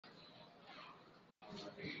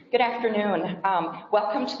Good afternoon.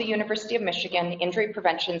 Welcome to the University of Michigan Injury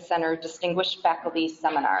Prevention Center Distinguished Faculty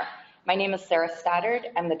Seminar. My name is Sarah Stoddard.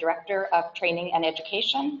 I'm the Director of Training and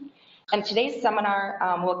Education. And today's seminar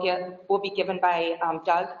will be given by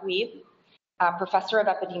Doug Wiebe, Professor of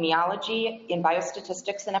Epidemiology in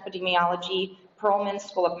Biostatistics and Epidemiology, Perelman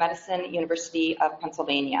School of Medicine, University of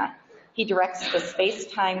Pennsylvania. He directs the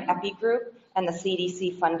Space-Time Epi Group and the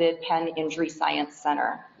CDC-funded Penn Injury Science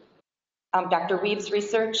Center. Dr. Wiebe's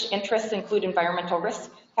research interests include environmental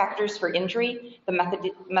risk factors for injury, the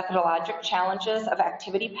methodologic challenges of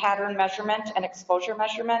activity pattern measurement and exposure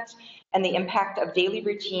measurement, and the impact of daily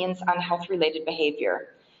routines on health-related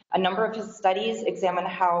behavior. A number of his studies examine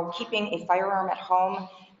how keeping a firearm at home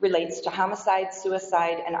relates to homicide,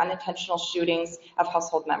 suicide, and unintentional shootings of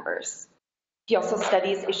household members. He also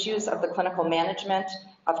studies issues of the clinical management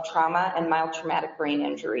of trauma and mild traumatic brain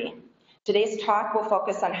injury. Today's talk will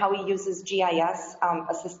focus on how he uses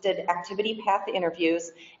GIS-assisted activity path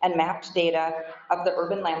interviews and mapped data of the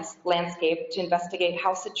urban landscape to investigate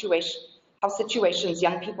how situations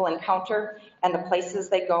young people encounter and the places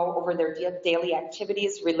they go over their daily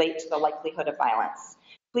activities relate to the likelihood of violence.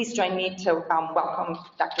 Please join me to welcome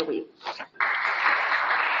Dr. Wiebe.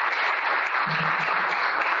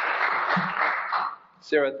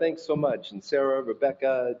 Sarah, thanks so much. And Sarah,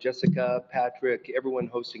 Rebecca, Jessica, Patrick, everyone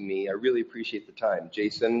hosting me, I really appreciate the time.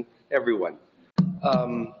 Jason, everyone.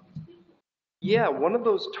 Yeah, one of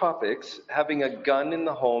those topics, having a gun in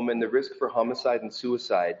the home and the risk for homicide and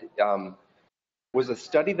suicide, was a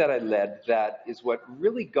study that I led that is what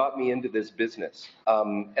really got me into this business.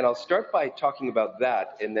 And I'll start by talking about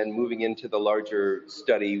that and then moving into the larger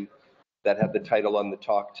study that had the title on the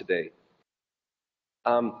talk today.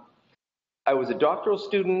 I was a doctoral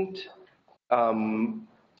student.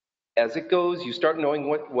 As it goes, you start knowing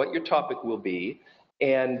what your topic will be,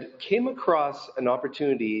 and came across an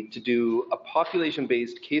opportunity to do a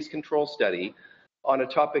population-based case control study on a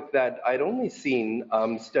topic that I'd only seen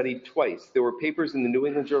studied twice. There were papers in the New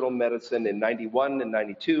England Journal of Medicine in '91 and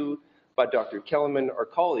 '92 by Dr. Kellerman, our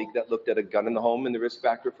colleague, that looked at a gun in the home and the risk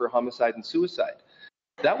factor for homicide and suicide.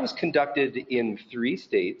 That was conducted in 3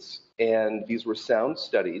 states, and these were sound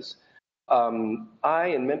studies.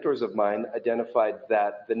 I and mentors of mine identified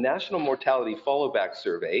that the National Mortality Follow-Back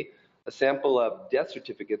Survey, a sample of death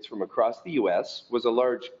certificates from across the U.S., was a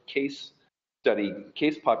large case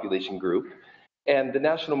population group, and the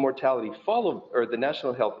National Mortality the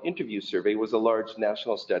National Health Interview Survey was a large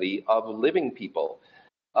national study of living people.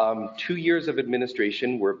 2 years of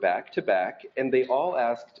administration were back to back, and they all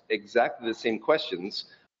asked exactly the same questions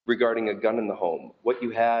regarding a gun in the home, what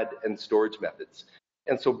you had, and storage methods.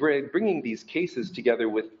 And so bringing these cases together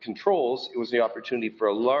with controls, it was the opportunity for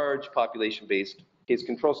a large population-based case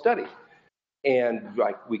control study. And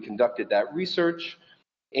we conducted that research,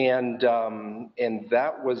 and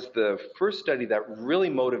that was the first study that really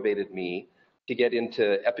motivated me to get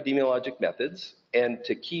into epidemiologic methods and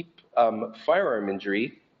to keep firearm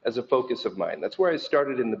injury as a focus of mine. That's where I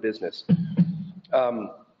started in the business.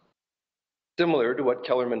 Similar to what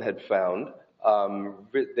Kellerman had found,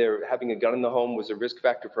 having a gun in the home was a risk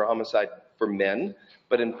factor for homicide for men,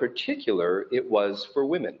 but in particular, it was for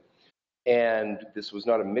women. And this was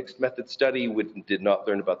not a mixed method study. We did not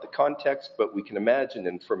learn about the context, but we can imagine,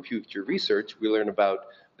 and from future research, we learn about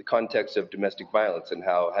the context of domestic violence and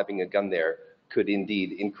how having a gun there could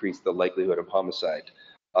indeed increase the likelihood of homicide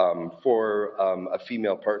for a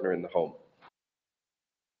female partner in the home.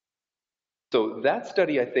 So that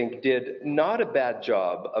study, I think, did not a bad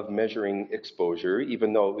job of measuring exposure,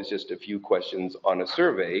 even though it was just a few questions on a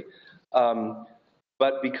survey.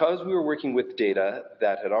 But because we were working with data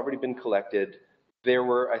that had already been collected, there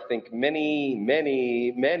were, I think,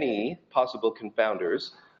 many possible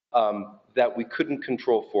confounders that we couldn't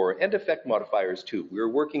control for, and effect modifiers too. We were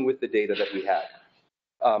working with the data that we had.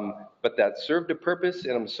 But that served a purpose,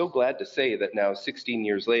 and I'm so glad to say that now, 16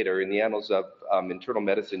 years later, in the Annals of Internal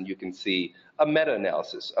Medicine, you can see a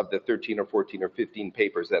meta-analysis of the 13 or 14 or 15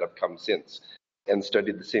 papers that have come since and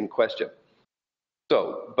studied the same question.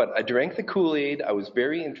 So, but I drank the Kool-Aid. I was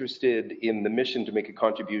very interested in the mission to make a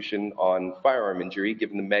contribution on firearm injury,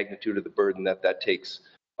 given the magnitude of the burden that takes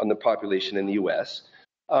on the population in the US.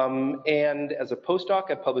 And as a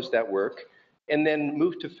postdoc, I published that work and then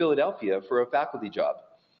moved to Philadelphia for a faculty job.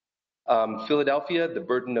 Philadelphia, the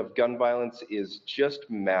burden of gun violence is just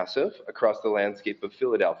massive across the landscape of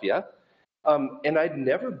Philadelphia. And I'd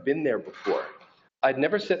never been there before. I'd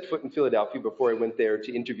never set foot in Philadelphia before I went there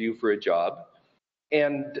to interview for a job.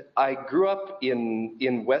 And I grew up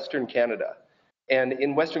in Western Canada. And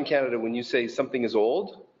in Western Canada, when you say something is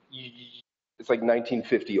old, it's like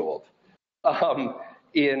 1950 old.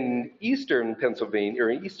 In eastern Pennsylvania, or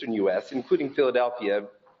in eastern US, including Philadelphia,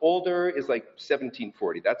 older is like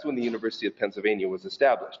 1740. That's when the University of Pennsylvania was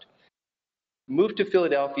established. Moved to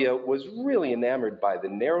Philadelphia, was really enamored by the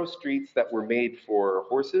narrow streets that were made for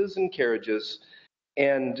horses and carriages,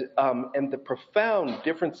 and the profound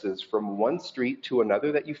differences from one street to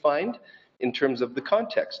another that you find in terms of the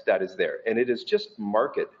context that is there. And it is just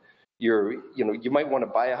market. You might want to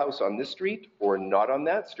buy a house on this street or not on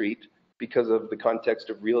that street because of the context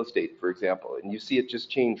of real estate, for example. And you see it just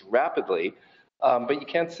change rapidly. But you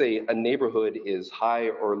can't say a neighborhood is high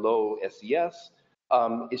or low SES.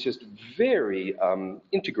 It's just very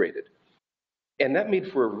integrated. And that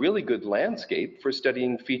made for a really good landscape for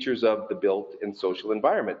studying features of the built and social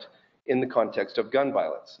environment in the context of gun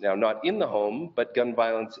violence. Now, not in the home, but gun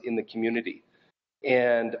violence in the community.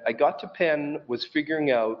 And I got to Penn, was figuring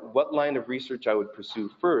out what line of research I would pursue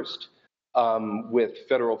first with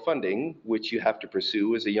federal funding, which you have to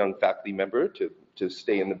pursue as a young faculty member to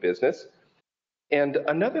stay in the business. And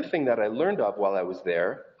another thing that I learned of while I was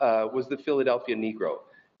there was the Philadelphia Negro.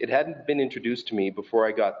 It hadn't been introduced to me before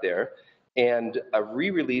I got there. And a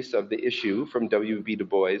re-release of the issue from W.B. Du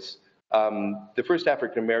Bois, the first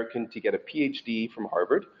African-American to get a PhD from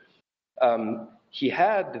Harvard. He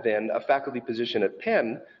had then a faculty position at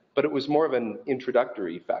Penn, but it was more of an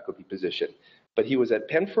introductory faculty position. But he was at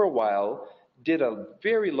Penn for a while, did a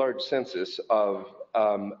very large census of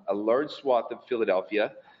a large swath of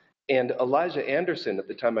Philadelphia, and Elijah Anderson, at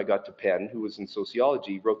the time I got to Penn, who was in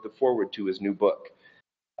sociology, wrote the foreword to his new book.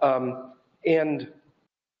 And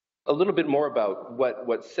a little bit more about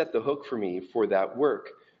what set the hook for me for that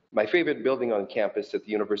work. My favorite building on campus at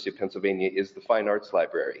the University of Pennsylvania is the Fine Arts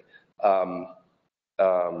Library.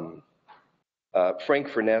 Frank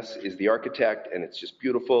Furness is the architect, and it's just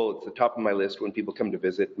beautiful. It's the top of my list when people come to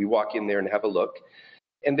visit. We walk in there and have a look.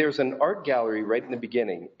 And there's an art gallery right in the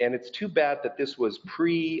beginning, and it's too bad that this was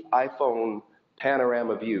pre-iPhone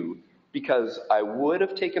panorama view, because I would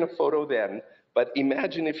have taken a photo then. But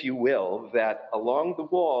imagine, if you will, that along the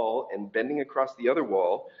wall and bending across the other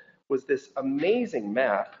wall was this amazing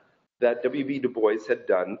map that W.B. Du Bois had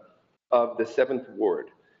done of the 7th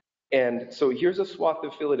Ward. And so here's a swath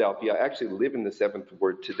of Philadelphia. I actually live in the 7th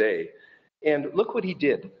Ward today. And look what he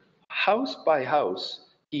did. House by house,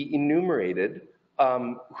 he enumerated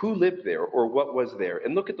who lived there or what was there.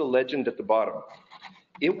 And look at the legend at the bottom.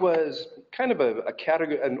 It was kind of a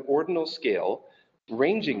category, an ordinal scale,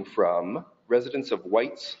 ranging from residents of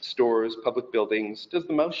whites, stores, public buildings. Does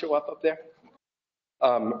the mouse show up there?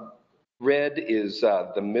 Red is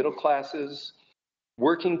the middle classes,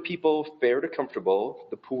 working people, fair to comfortable,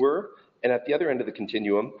 the poor, and at the other end of the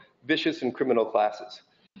continuum, vicious and criminal classes.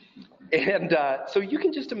 And so you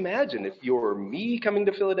can just imagine, if you're me coming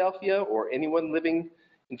to Philadelphia or anyone living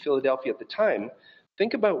in Philadelphia at the time,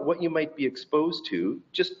 think about what you might be exposed to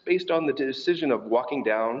just based on the decision of walking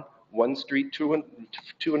down one street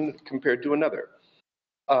compared to another.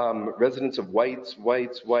 Residents of whites,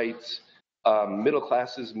 middle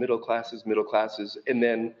classes, and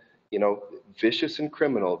then, vicious and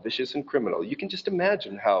criminal. You can just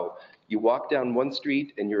imagine how you walk down one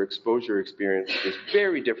street and your exposure experience is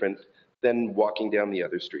very different than walking down the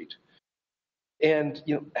other street. And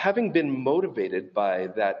having been motivated by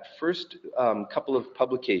that first couple of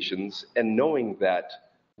publications and knowing that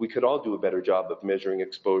we could all do a better job of measuring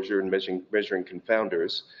exposure and measuring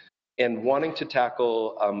confounders, and wanting to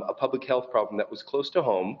tackle a public health problem that was close to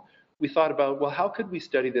home, we thought about, well, how could we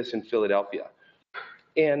study this in Philadelphia?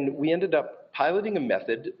 And we ended up piloting a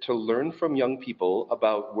method to learn from young people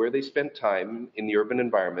about where they spent time in the urban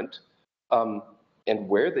environment and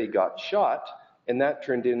where they got shot, and that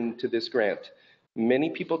turned into this grant. Many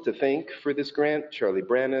people to thank for this grant: Charlie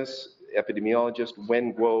Brannis, epidemiologist;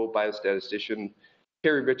 Wen Guo, biostatistician;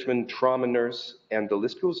 Carrie Richmond, trauma nurse, and the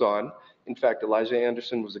list goes on. In fact, Elijah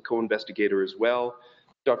Anderson was a co-investigator as well.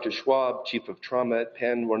 Dr. Schwab, chief of trauma at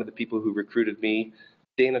Penn, one of the people who recruited me.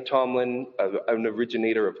 Dana Tomlin, an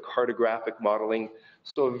originator of cartographic modeling.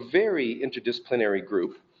 So a very interdisciplinary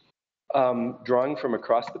group, drawing from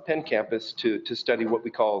across the Penn campus to study what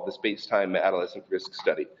we call the space-time adolescent risk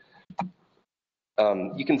study.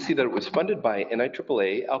 You can see that it was funded by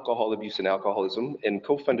NIAAA, Alcohol Abuse and Alcoholism, and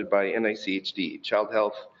co-funded by NICHD, Child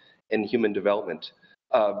Health and Human Development.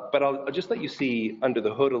 But I'll just let you see under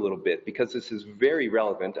the hood a little bit, because this is very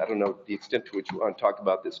relevant. I don't know the extent to which you want to talk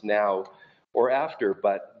about this now or after,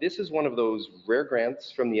 but this is one of those rare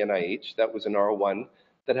grants from the NIH that was an R01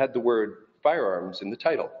 that had the word firearms in the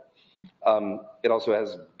title. It also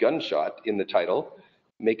has gunshot in the title,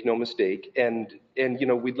 make no mistake. And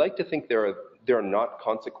we'd like to think there are not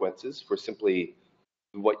consequences for simply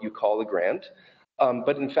what you call a grant.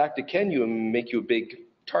 But in fact, it can make you a big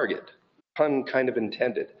target, pun kind of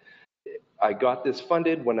intended. I got this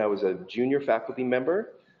funded when I was a junior faculty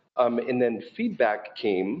member, and then feedback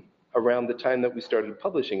came around the time that we started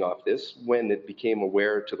publishing off this, when it became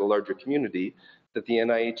aware to the larger community that the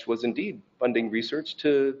NIH was indeed funding research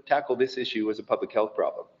to tackle this issue as a public health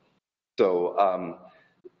problem. So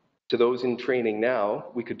to those in training now,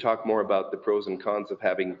 we could talk more about the pros and cons of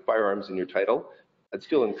having firearms in your title. I'd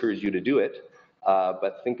still encourage you to do it,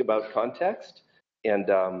 but think about context,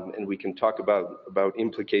 and we can talk about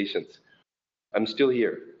implications. I'm still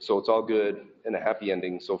here, so it's all good and a happy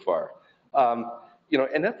ending so far.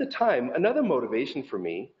 And at the time, another motivation for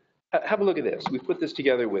me, have a look at this. We put this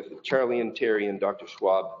together with Charlie and Terry and Dr.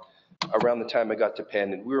 Schwab around the time I got to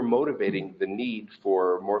Penn, and we were motivating the need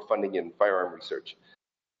for more funding in firearm research.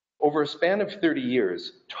 Over a span of 30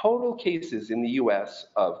 years, total cases in the US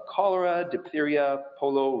of cholera, diphtheria,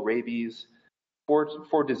 polio, rabies,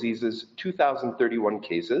 four diseases, 2,031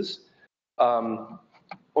 cases.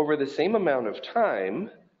 Over the same amount of time,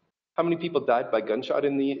 how many people died by gunshot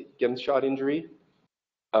injury?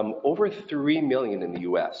 Over 3 million in the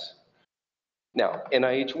US. Now,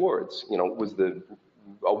 NIH awards,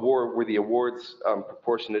 were the awards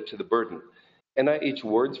proportionate to the burden? NIH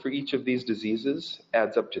awards for each of these diseases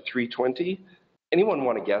adds up to 320. Anyone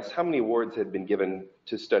want to guess how many awards had been given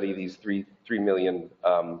to study these 3 million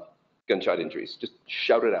gunshot injuries? Just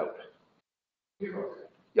shout it out. 0.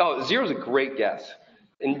 Oh, 0 is a great guess.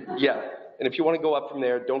 And yeah, and if you want to go up from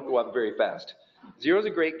there, don't go up very fast. 0 is a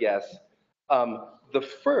great guess. The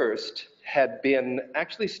first had been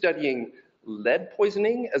actually studying lead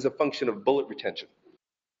poisoning as a function of bullet retention,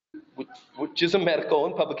 which is a medical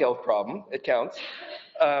and public health problem. It counts.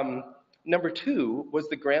 Number 2 was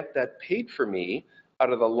the grant that paid for me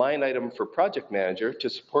out of the line item for project manager to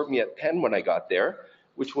support me at Penn when I got there,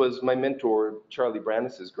 which was my mentor, Charlie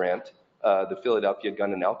Brandis's grant, the Philadelphia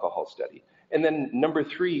Gun and Alcohol Study. And then number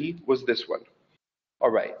 3 was this one. All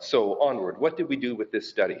right, so onward. What did we do with this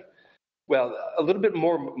study? Well, a little bit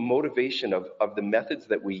more motivation of the methods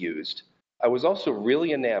that we used. I was also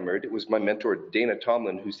really enamored. It was my mentor, Dana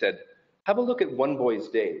Tomlin, who said, have a look at One Boy's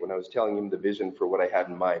Day, when I was telling him the vision for what I had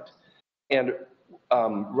in mind. And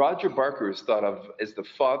Roger Barker is thought of as the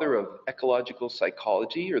father of ecological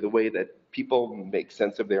psychology, or the way that people make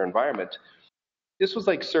sense of their environment. This was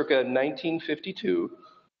like circa 1952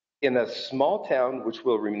 in a small town which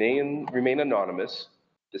will remain anonymous.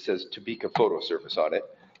 This says Topeka Photo Service on it.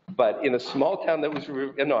 But in a small town that was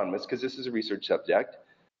anonymous, because this is a research subject,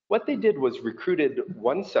 what they did was recruited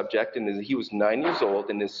one subject, and he was 9 years old,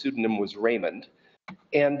 and his pseudonym was Raymond.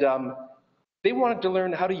 And they wanted to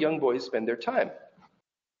learn how do young boys spend their time.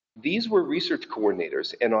 These were research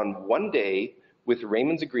coordinators, and on one day, with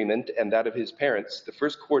Raymond's agreement and that of his parents, the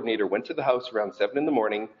first coordinator went to the house around 7 in the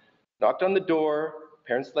morning, knocked on the door,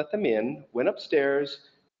 parents let them in, went upstairs,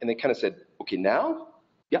 and they kind of said, okay, now?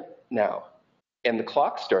 Yep, now. And the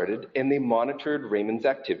clock started, and they monitored Raymond's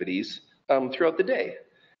activities throughout the day.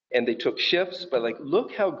 And they took shifts, but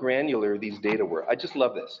look how granular these data were. I just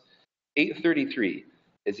love this. 8:33,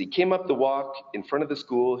 as he came up the walk in front of the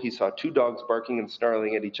school, he saw 2 dogs barking and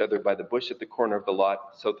snarling at each other by the bush at the corner of the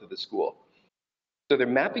lot south of the school. So they're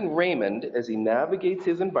mapping Raymond as he navigates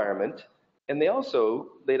his environment, and they also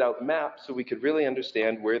laid out maps so we could really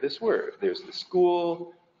understand where this were. There's the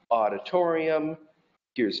school, auditorium,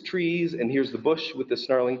 here's trees, and here's the bush with the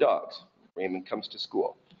snarling dogs. Raymond comes to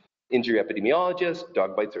school. Injury epidemiologist,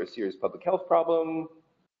 dog bites are a serious public health problem.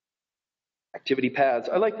 Activity paths,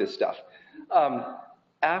 I like this stuff.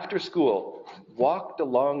 After school, walked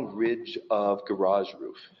along ridge of garage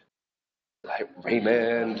roof.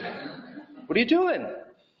 Raymond, what are you doing?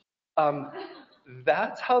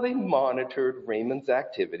 That's how they monitored Raymond's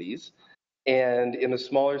activities. And in a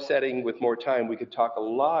smaller setting with more time, we could talk a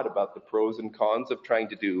lot about the pros and cons of trying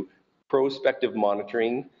to do prospective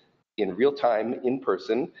monitoring in real time, in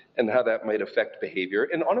person, and how that might affect behavior.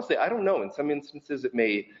 And honestly, I don't know. In some instances, it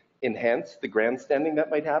may enhance the grandstanding that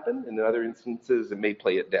might happen. In other instances, it may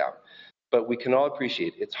play it down. But we can all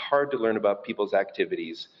appreciate it's hard to learn about people's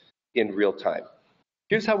activities in real time.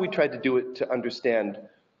 Here's how we tried to do it to understand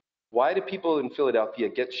why do people in Philadelphia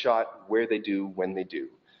get shot where they do, when they do.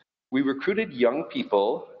 We recruited young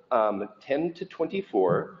people, 10 to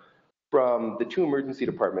 24, from the 2 emergency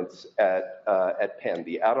departments at Penn,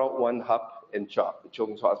 the adult one, HUP, and CHOP, the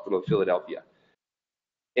Children's Hospital of Philadelphia.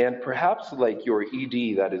 And perhaps like your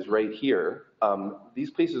ED that is right here,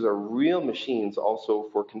 these places are real machines also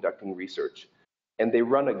for conducting research. And they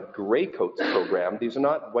run a gray coats program. These are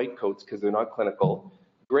not white coats because they're not clinical.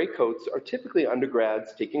 Gray coats are typically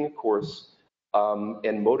undergrads taking a course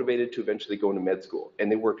and motivated to eventually go into med school.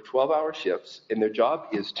 And they work 12-hour shifts, and their job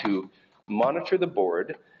is to monitor the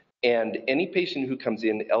board, and any patient who comes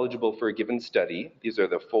in eligible for a given study, these are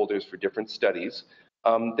the folders for different studies,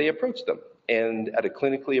 they approach them. And at a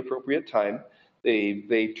clinically appropriate time,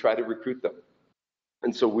 they try to recruit them.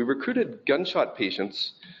 And so we recruited gunshot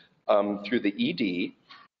patients through the ED,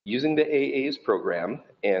 using the AA's program,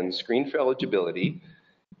 and screened for eligibility,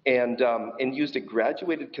 and used a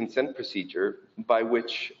graduated consent procedure by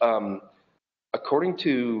which, according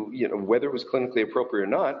to whether it was clinically appropriate or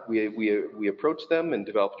not, we approached them and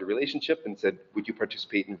developed a relationship and said, would you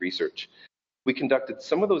participate in research? We conducted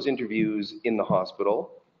some of those interviews in the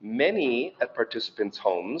hospital, many at participants'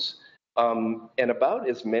 homes, and about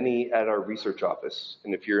as many at our research office.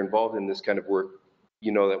 And if you're involved in this kind of work,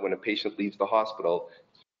 you know that when a patient leaves the hospital,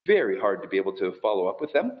 it's very hard to be able to follow up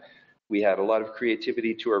with them. We had a lot of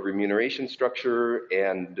creativity to our remuneration structure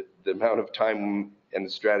and the amount of time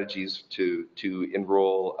and strategies to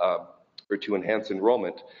enroll or to enhance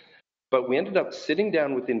enrollment. But we ended up sitting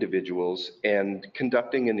down with individuals and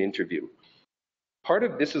conducting an interview. Part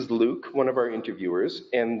of this is Luke, one of our interviewers,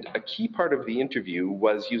 and a key part of the interview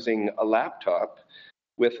was using a laptop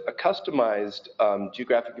with a customized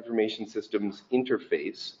geographic information systems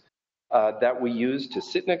interface that we used to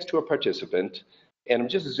sit next to a participant. And I'm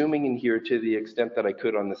just zooming in here to the extent that I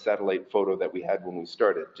could on the satellite photo that we had when we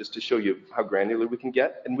started, just to show you how granular we can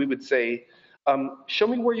get. And we would say, show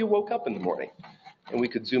me where you woke up in the morning. And we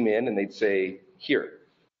could zoom in and they'd say, here.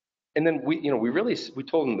 And then we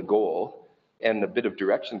told them the goal and a bit of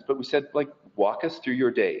directions, but we said, like, walk us through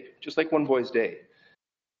your day, just like one boy's day.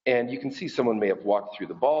 And you can see someone may have walked through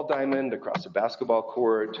the ball diamond, across a basketball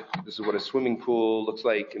court. This is what a swimming pool looks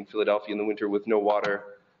like in Philadelphia in the winter with no water,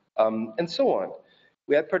 and so on.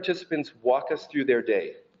 We had participants walk us through their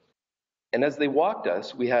day. And as they walked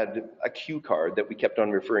us, we had a cue card that we kept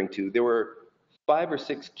on referring to. There were 5 or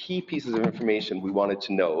 6 key pieces of information we wanted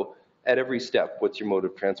to know at every step. What's your mode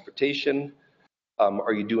of transportation?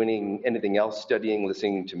 Are you doing anything else, studying,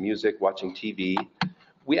 listening to music, watching TV?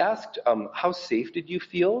 We asked, how safe did you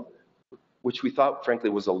feel? Which we thought, frankly,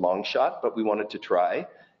 was a long shot, but we wanted to try.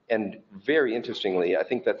 And very interestingly, I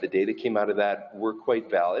think that the data came out of that were quite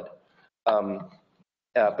valid.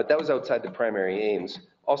 But that was outside the primary aims.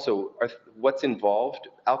 Also, what's involved?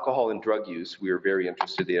 Alcohol and drug use we were very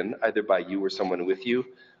interested in, either by you or someone with you,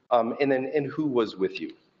 and who was with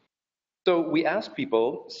you. So we asked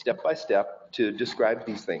people, step by step, to describe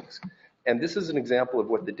these things. And this is an example of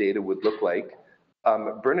what the data would look like.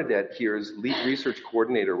 Bernadette here is lead research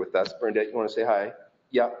coordinator with us. Bernadette, you want to say hi?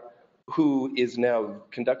 Yeah. Who is now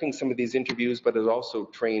conducting some of these interviews, but has also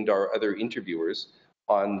trained our other interviewers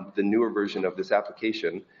on the newer version of this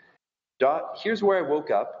application. Dot, here's where I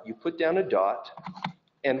woke up. You put down a dot,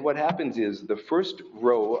 and what happens is the first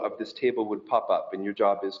row of this table would pop up, and your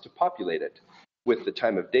job is to populate it with the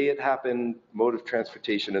time of day it happened, mode of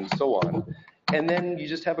transportation, and so on. And then you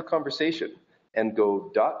just have a conversation and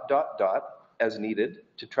go dot, dot, dot as needed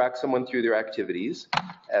to track someone through their activities,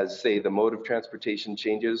 as, say, the mode of transportation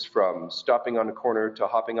changes from stopping on a corner to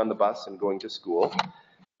hopping on the bus and going to school.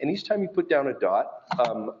 And each time you put down a dot,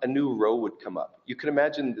 a new row would come up. You can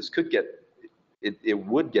imagine this could get, it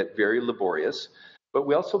would get very laborious, but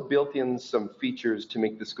we also built in some features to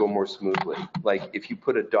make this go more smoothly. Like if you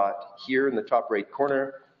put a dot here in the top right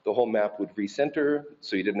corner, the whole map would recenter,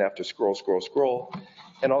 so you didn't have to scroll, scroll, scroll.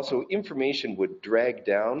 And also information would drag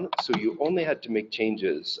down, so you only had to make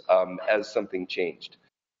changes as something changed.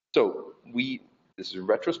 So this is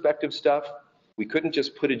retrospective stuff. We couldn't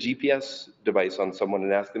just put a GPS device on someone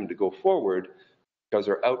and ask them to go forward because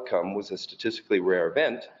our outcome was a statistically rare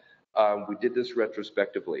event. We did this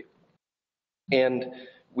retrospectively. And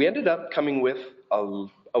we ended up coming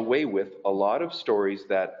away with a lot of stories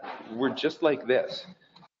that were just like this.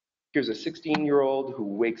 Here's a 16-year-old who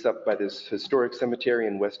wakes up by this historic cemetery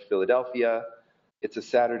in West Philadelphia. It's a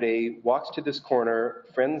Saturday, walks to this corner,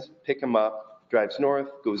 friends pick him up, drives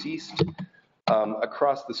north, goes east,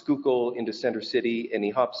 across the Schuylkill into Center City, and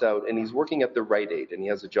he hops out, and he's working at the Rite Aid, and he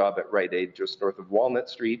has a job at Rite Aid just north of Walnut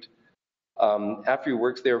Street. After he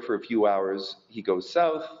works there for a few hours, he goes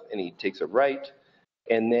south, and he takes a right,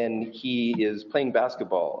 and then he is playing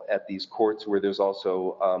basketball at these courts where there's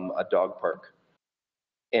also a dog park.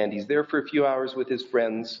 And he's there for a few hours with his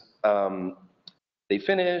friends. They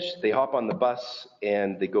finish, they hop on the bus,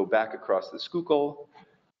 and they go back across the Schuylkill.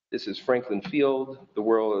 This is Franklin Field,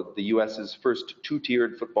 the U.S.'s first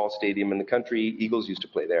 2-tiered football stadium in the country. Eagles used to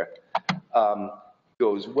play there.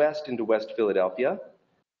 Goes west into West Philadelphia,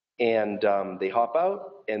 and they hop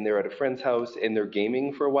out, and they're at a friend's house, and they're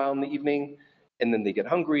gaming for a while in the evening. and then they get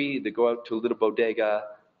hungry, they go out to a little bodega,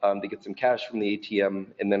 they get some cash from the ATM,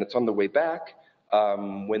 and then it's on the way back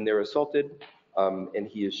when they're assaulted, and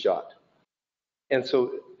he is shot. And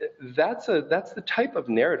so that's the type of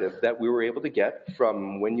narrative that we were able to get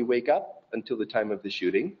from when you wake up until the time of the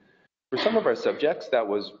shooting. For some of our subjects, that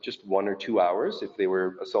was just 1 or 2 hours if they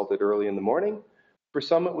were assaulted early in the morning. For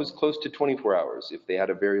some, it was close to 24 hours if they had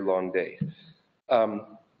a very long day.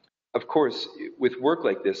 Of course, with work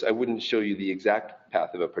like this, I wouldn't show you the exact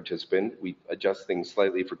path of a participant. We adjust things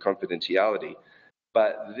slightly for confidentiality.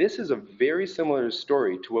 But this is a very similar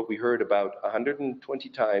story to what we heard about 120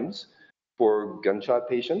 times for gunshot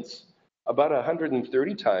patients, about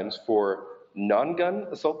 130 times for non-gun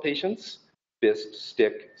assault patients, fist,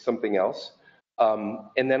 stick, something else,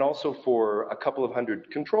 and then also for a couple of hundred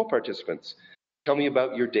control participants. Tell me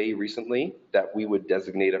about your day recently that we would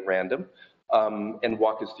designate at random, and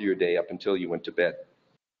walk us through your day up until you went to bed.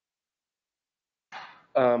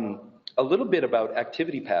 A little bit about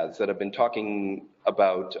activity paths that I've been talking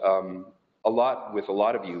about a lot with a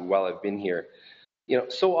lot of you while I've been here. You know,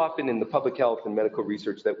 so often in the public health and medical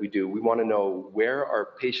research that we do, we want to know where our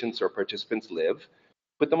patients or participants live,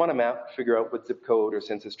 put them on a map, figure out what zip code or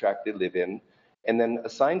census tract they live in, and then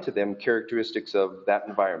assign to them characteristics of that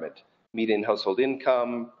environment, median household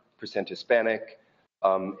income, percent Hispanic,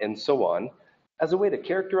 and so on, as a way to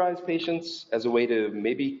characterize patients, as a way to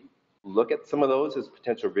maybe look at some of those as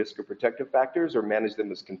potential risk or protective factors, or manage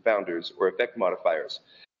them as confounders or effect modifiers.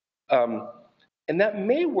 And that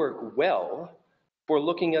may work well for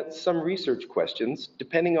looking at some research questions,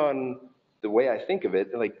 depending on the way I think of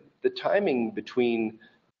it, like the timing between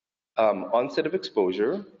onset of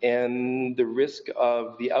exposure and the risk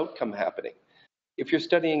of the outcome happening. If you're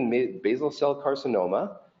studying basal cell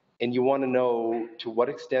carcinoma and you want to know to what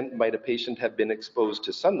extent might a patient have been exposed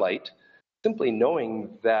to sunlight, simply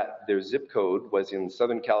knowing that their zip code was in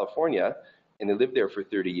Southern California and they lived there for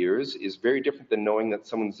 30 years is very different than knowing that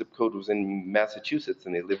someone's zip code was in Massachusetts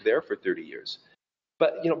and they lived there for 30 years.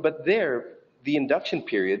 But there, the induction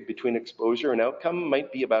period between exposure and outcome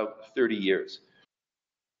might be about 30 years.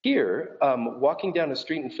 Here, walking down a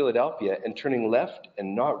street in Philadelphia and turning left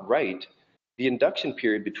and not right, the induction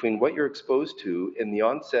period between what you're exposed to and the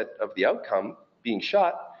onset of the outcome, being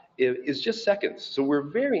shot, is just seconds. So we're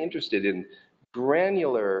very interested in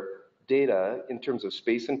granular data in terms of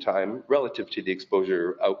space and time relative to the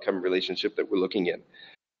exposure-outcome relationship that we're looking in.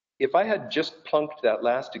 If I had just plunked that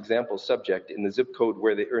last example subject in the zip code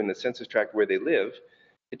where they, or in the census tract where they live,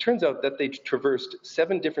 it turns out that they traversed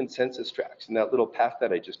 7 different census tracts in that little path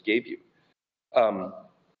that I just gave you.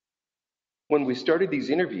 When we started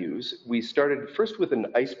these interviews, we started first with an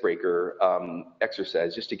icebreaker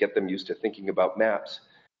exercise just to get them used to thinking about maps.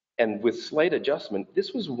 And with slight adjustment,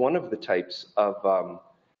 this was one of the types of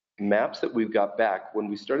maps that we've got back when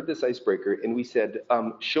we started this icebreaker, and we said,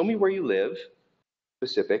 show me where you live,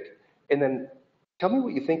 specific, and then tell me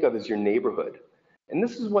what you think of as your neighborhood. And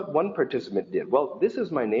this is what one participant did. Well, this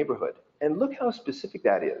is my neighborhood, and look how specific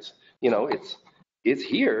that is. You know, it's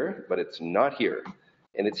here, but it's not here.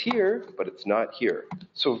 And it's here, but it's not here.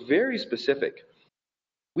 So very specific.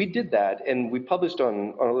 We did that, and we published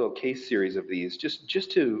on a little case series of these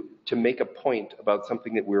just to make a point about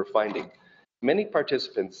something that we were finding. Many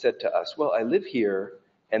participants said to us, well, I live here,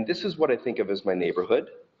 and this is what I think of as my neighborhood.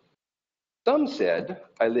 Some said,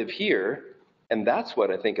 I live here, and that's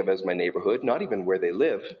what I think of as my neighborhood, not even where they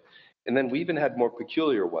live. And then we even had more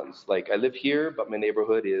peculiar ones, like I live here, but my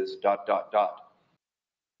neighborhood is ...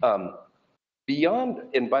 Beyond,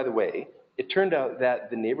 and by the way, it turned out that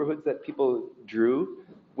the neighborhoods that people drew,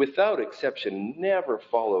 without exception, never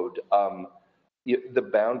followed the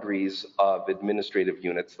boundaries of administrative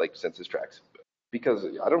units like census tracts, because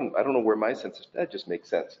I don't know where my census, that just makes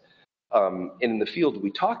sense. And in the field,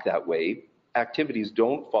 we talk that way. Activities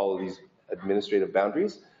don't follow these administrative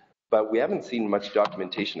boundaries, but we haven't seen much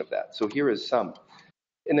documentation of that. So here is some.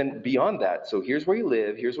 And then beyond that, so here's where you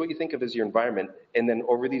live, here's what you think of as your environment, and then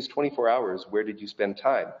over these 24 hours, where did you spend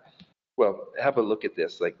time? Well, have a look at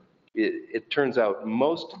this. Like, it turns out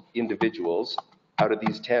most individuals, out of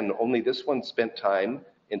these 10, only this one spent time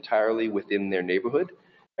entirely within their neighborhood.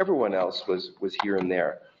 Everyone else was here and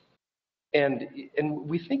there. And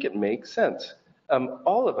we think it makes sense.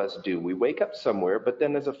 All of us do. We wake up somewhere, but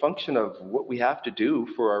then as a function of what we have to do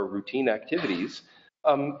for our routine activities,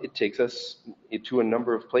 it takes us to a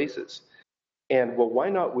number of places. And well, why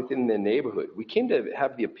not within the neighborhood? We came to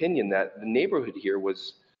have the opinion that the neighborhood here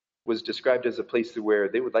was described as a place where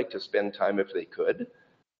they would like to spend time if they could,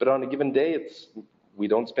 but on a given day, we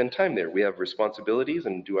don't spend time there. We have responsibilities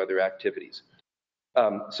and do other activities.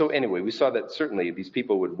 So anyway, we saw that certainly these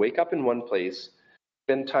people would wake up in one place,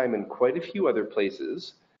 spend time in quite a few other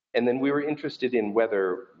places, and then we were interested in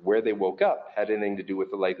whether where they woke up had anything to do with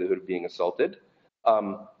the likelihood of being assaulted,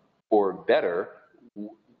 or better,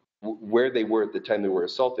 where they were at the time they were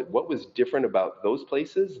assaulted. What was different about those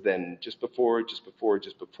places than just before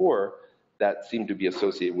that seemed to be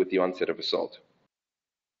associated with the onset of assault?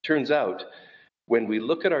 Turns out, when we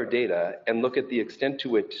look at our data and look at the extent to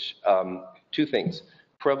which, two things,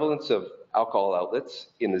 prevalence of alcohol outlets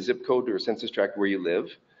in the zip code or census tract where you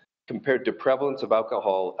live, compared to prevalence of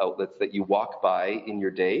alcohol outlets that you walk by in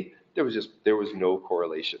your day, there was no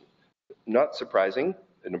correlation. Not surprising,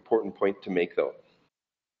 an important point to make though.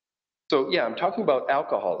 So yeah, I'm talking about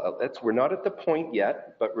alcohol outlets. We're not at the point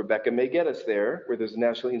yet, but Rebecca may get us there, where there's a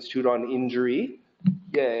National Institute on Injury.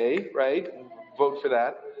 Yay, right? Vote for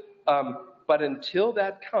that. But until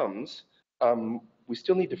that comes, we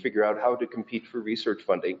still need to figure out how to compete for research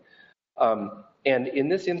funding. And in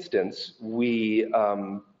this instance, we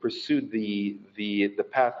pursued the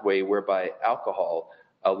pathway whereby alcohol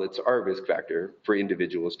outlets are a risk factor for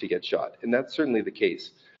individuals to get shot. And that's certainly the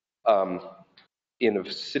case. In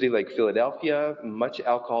a city like Philadelphia, much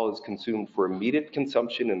alcohol is consumed for immediate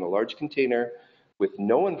consumption in a large container with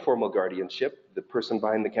no informal guardianship. The person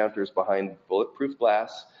behind the counter is behind bulletproof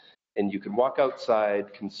glass, and you can walk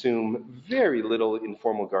outside, consume very little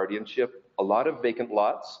informal guardianship, a lot of vacant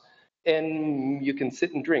lots, and you can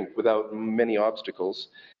sit and drink without many obstacles.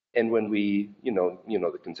 And when we,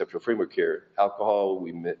 the conceptual framework here, alcohol,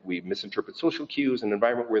 we misinterpret social cues, an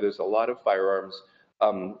environment where there's a lot of firearms,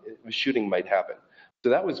 shooting might happen. So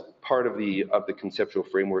that was part of the conceptual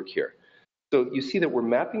framework here. So you see that we're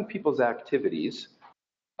mapping people's activities,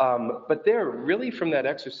 but there, really from that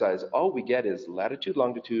exercise, all we get is latitude,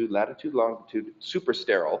 longitude, super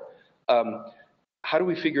sterile. How do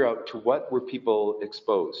we figure out to what were people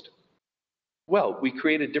exposed? Well, we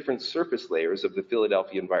created different surface layers of the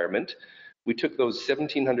Philadelphia environment. We took those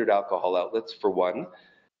 1,700 alcohol outlets for one,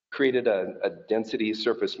 created a density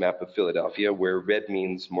surface map of Philadelphia where red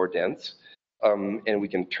means more dense, and we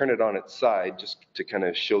can turn it on its side just to kind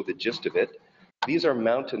of show the gist of it. These are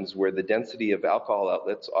mountains where the density of alcohol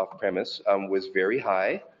outlets off-premise was very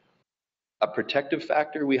high. A protective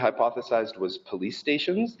factor we hypothesized was police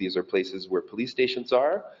stations. These are places where police stations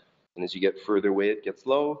are, and as you get further away, it gets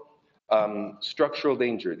low. Structural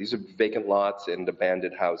danger. These are vacant lots and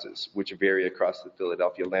abandoned houses, which vary across the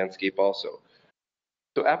Philadelphia landscape also.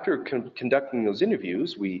 So after conducting those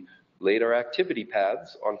interviews, we laid our activity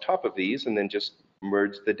paths on top of these and then just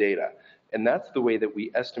merged the data. And that's the way that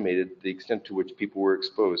we estimated the extent to which people were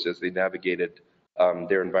exposed as they navigated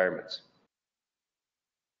their environments.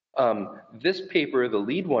 This paper, the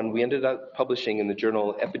lead one, we ended up publishing in the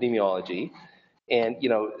journal Epidemiology. And,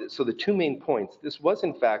 so the two main points, this was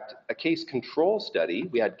in fact a case control study.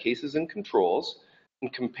 We had cases and controls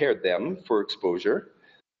and compared them for exposure.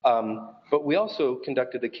 But we also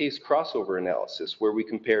conducted a case crossover analysis where we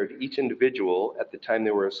compared each individual at the time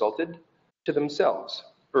they were assaulted to themselves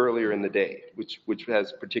earlier in the day, which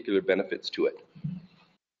has particular benefits to it.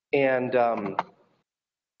 And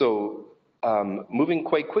moving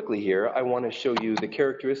quite quickly here, I want to show you the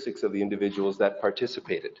characteristics of the individuals that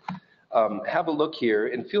participated. Have a look here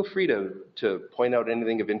and feel free to point out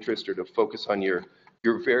anything of interest or to focus on your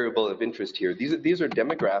variable of interest here. These are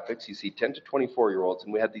demographics. You see 10 to 24-year-olds,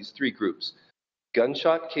 and we had these three groups.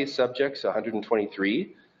 Gunshot case subjects,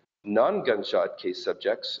 123. Non-gunshot case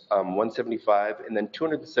subjects, 175, and then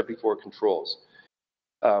 274 controls.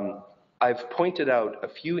 I've pointed out a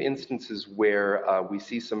few instances where we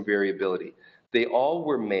see some variability. They all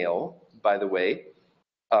were male, by the way.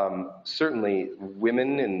 Certainly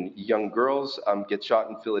women and young girls get shot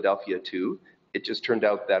in Philadelphia too. It just turned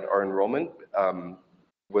out that our enrollment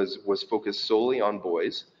was focused solely on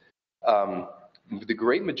boys. The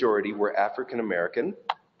great majority were African American.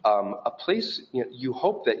 A place, you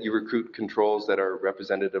hope that you recruit controls that are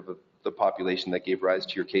representative of the population that gave rise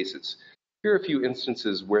to your cases. Here are a few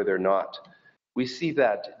instances where they're not. We see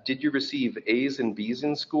that, did you receive A's and B's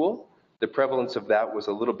in school? The prevalence of that was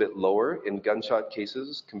a little bit lower in gunshot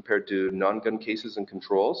cases compared to non-gun cases and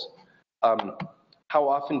controls. How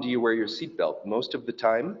often do you wear your seatbelt? Most of the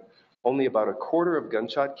time. Only about a quarter of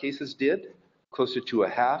gunshot cases did, closer to a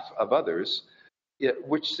half of others,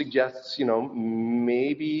 which suggests,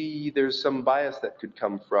 maybe there's some bias that could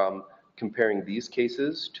come from comparing these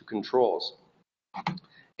cases to controls.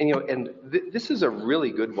 And, this is a really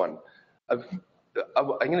good one. I'm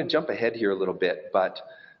going to jump ahead here a little bit, but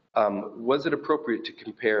was it appropriate to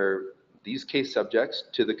compare these case subjects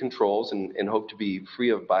to the controls and hope to be free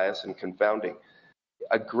of bias and confounding?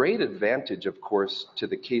 A great advantage, of course, to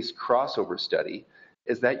the case crossover study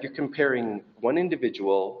is that you're comparing one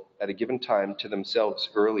individual at a given time to themselves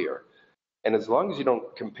earlier. And as long as you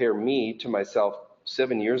don't compare me to myself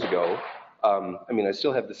 7 years ago, I mean, I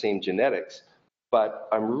still have the same genetics, but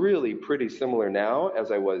I'm really pretty similar now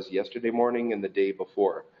as I was yesterday morning and the day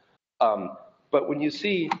before. But when you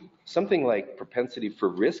see something like propensity for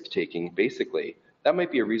risk-taking, basically, that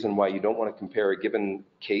might be a reason why you don't want to compare a given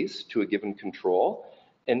case to a given control.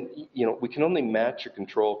 And we can only match your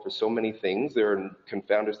control for so many things. There are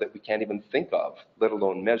confounders that we can't even think of, let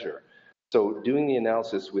alone measure. So doing the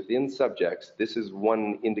analysis within subjects, this is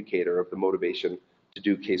one indicator of the motivation to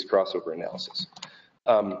do case crossover analysis.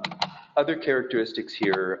 Other characteristics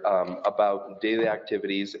here about daily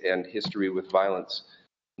activities and history with violence.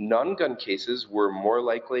 Non-gun cases were more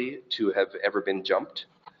likely to have ever been jumped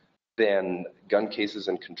than gun cases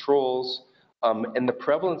and controls. And the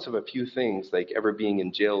prevalence of a few things like ever being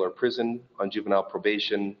in jail or prison, on juvenile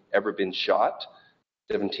probation, ever been shot,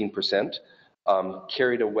 17%,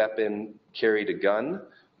 carried a weapon, carried a gun,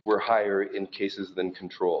 were higher in cases than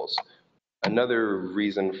controls. Another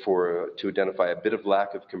reason to identify a bit of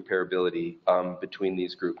lack of comparability between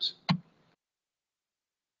these groups.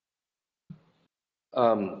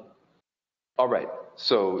 All right,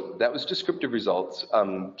 so that was descriptive results.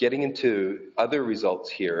 Getting into other results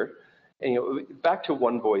here, and back to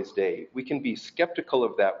One Boy's Day, we can be skeptical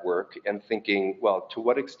of that work and thinking, well, to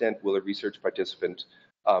what extent will a research participant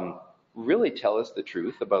really tell us the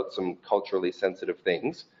truth about some culturally sensitive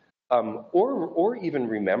things, or even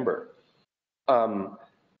remember.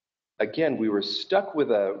 Again, we were stuck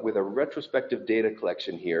with a retrospective data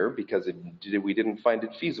collection here because we didn't find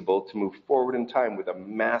it feasible to move forward in time with a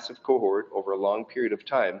massive cohort over a long period of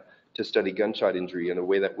time to study gunshot injury in a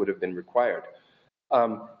way that would have been required.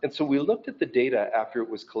 And so we looked at the data after it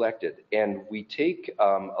was collected, and we take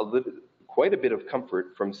quite a bit of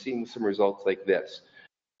comfort from seeing some results like this.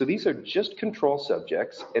 So these are just control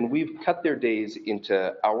subjects, and we've cut their days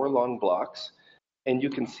into hour-long blocks, and you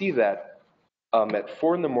can see that at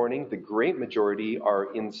 4 in the morning, the great majority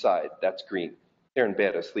are inside. That's green. They're in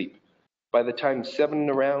bed asleep. By the time 7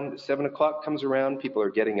 o'clock comes around, people are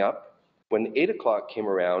getting up. When 8 o'clock came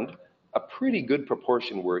around, a pretty good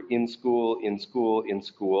proportion were in school,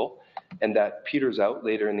 and that peters out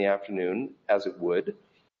later in the afternoon, as it would.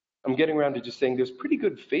 I'm getting around to just saying there's pretty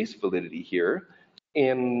good face validity here,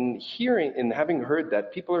 and having heard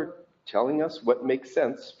that people are telling us what makes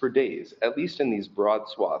sense for days, at least in these broad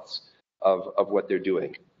swaths of what they're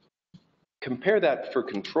doing. Compare that for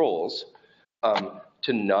controls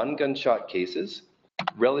to non-gunshot cases,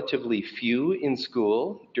 relatively few in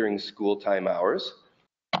school during school time hours,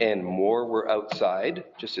 and more were outside,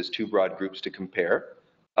 just as two broad groups to compare.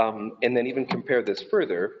 And then even compare this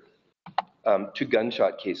further to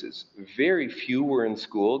gunshot cases. Very few were in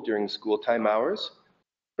school during school time hours.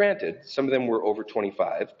 Granted, some of them were over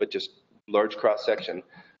 25, but just large cross-section.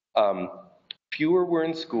 Fewer were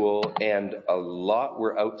in school, and a lot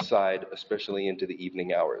were outside, especially into the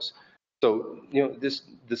evening hours. So,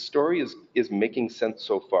 the story is making sense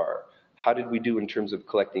so far. How did we do in terms of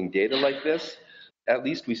collecting data like this? At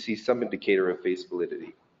least we see some indicator of face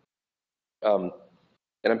validity. And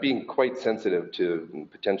I'm being quite sensitive to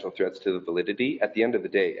potential threats to the validity. At the end of the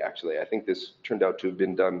day, actually, I think this turned out to have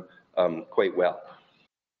been done quite well.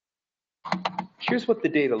 Here's what the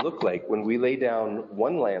data look like when we lay down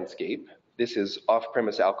one landscape. This is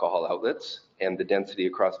off-premise alcohol outlets and the density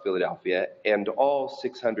across Philadelphia, and all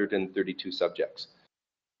 632 subjects.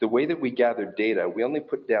 The way that we gathered data, we only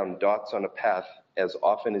put down dots on a path as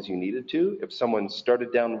often as you needed to. If someone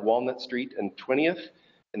started down Walnut Street and 20th,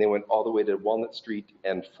 and they went all the way to Walnut Street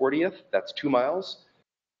and 40th, that's 2 miles.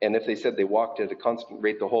 And if they said they walked at a constant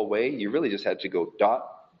rate the whole way, you really just had to go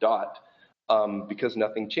dot, dot, because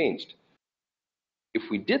nothing changed. If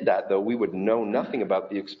we did that, though, we would know nothing about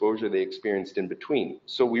the exposure they experienced in between.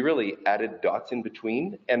 So we really added dots in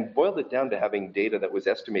between and boiled it down to having data that was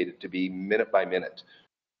estimated to be minute by minute.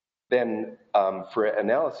 Then for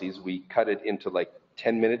analyses, we cut it into like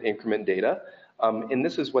 10-minute increment data. And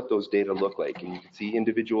this is what those data look like. And you can see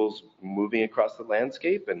individuals moving across the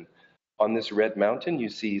landscape. And on this red mountain, you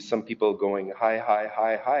see some people going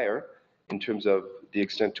higher in terms of the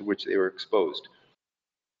extent to which they were exposed.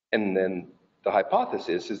 And then the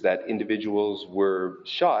hypothesis is that individuals were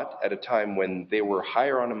shot at a time when they were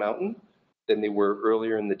higher on a mountain than they were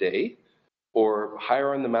earlier in the day, or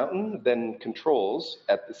higher on the mountain than controls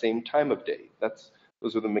at the same time of day.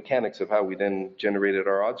 Those are the mechanics of how we then generated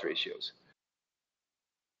our odds ratios.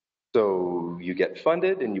 So you get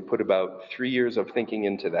funded and you put about 3 years of thinking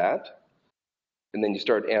into that. And then you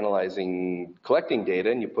start analyzing, collecting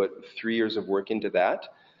data, and you put 3 years of work into that.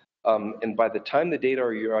 And by the time the data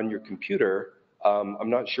are on your computer, I'm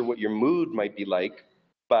not sure what your mood might be like,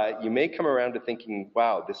 but you may come around to thinking,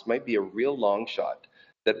 wow, this might be a real long shot,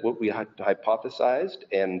 that what we had hypothesized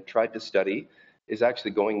and tried to study is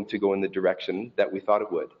actually going to go in the direction that we thought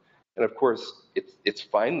it would. And of course, it's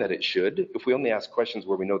fine that it should. If we only ask questions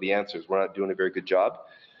where we know the answers, we're not doing a very good job.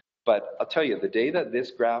 But I'll tell you, the day that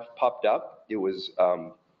this graph popped up, it was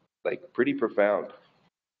like pretty profound.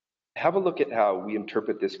 Have a look at how we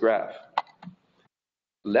interpret this graph.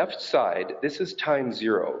 Left side, this is time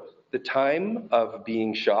 0, the time of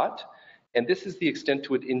being shot, and this is the extent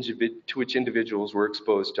to which individuals were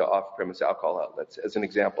exposed to off-premise alcohol outlets, as an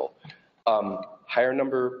example. Higher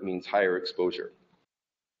number means higher exposure.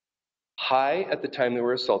 High at the time they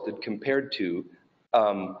were assaulted compared to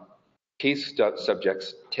case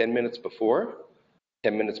subjects 10 minutes before,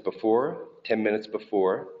 10 minutes before, 10 minutes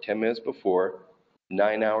before, 10 minutes before,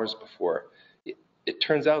 9 hours before. It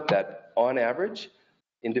turns out that on average,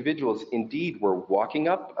 individuals indeed were walking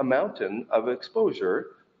up a mountain of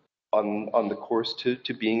exposure on the course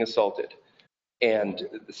to being assaulted. And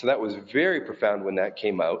so that was very profound when that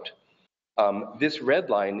came out. This red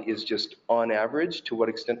line is just on average to what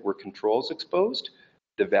extent were controls exposed.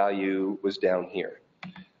 The value was down here.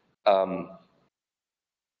 And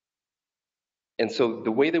so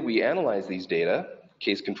the way that we analyze these data,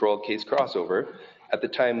 case control, case crossover, at the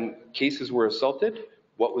time cases were assaulted,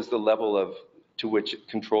 what was the level to which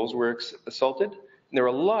controls were assaulted? And there were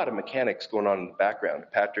a lot of mechanics going on in the background.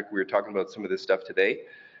 Patrick, we were talking about some of this stuff today.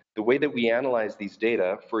 The way that we analyze these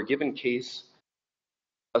data, for a given case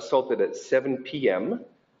assaulted at 7 p.m.,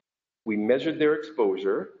 we measured their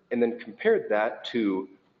exposure and then compared that to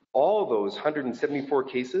all those 174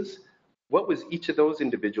 cases. What was each of those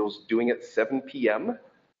individuals doing at 7 p.m.?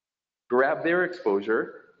 Grab their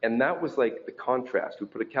exposure, and that was like the contrast. We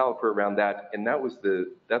put a caliper around that, and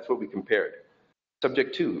that's what we compared.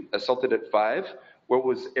 Subject 2, assaulted at 5. What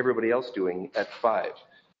was everybody else doing at 5?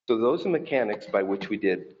 So those are mechanics by which we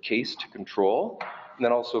did case to control, and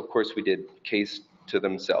then also, of course, we did case to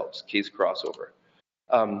themselves, case crossover.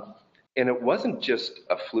 And it wasn't just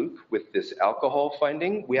a fluke with this alcohol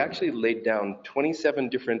finding. We actually laid down 27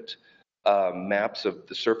 different maps of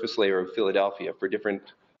the surface layer of Philadelphia for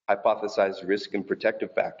different hypothesized risk and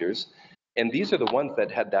protective factors. And these are the ones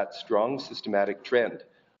that had that strong systematic trend.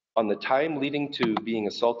 On the time leading to being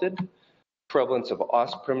assaulted, prevalence of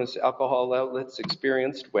off-premise alcohol outlets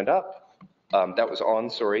experienced went up.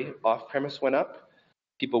 Off-premise went up.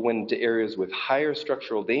 People went into areas with higher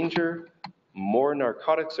structural danger, more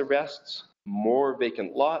narcotics arrests, more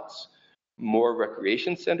vacant lots, more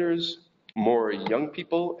recreation centers, more young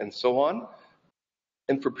people, and so on.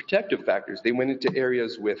 And for protective factors, they went into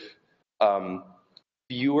areas with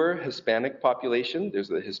fewer Hispanic population. There's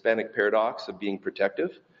the Hispanic paradox of being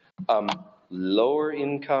protective. Lower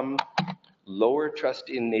income, lower trust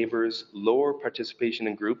in neighbors, lower participation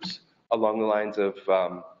in groups along the lines of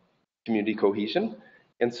community cohesion.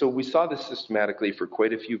 And so we saw this systematically for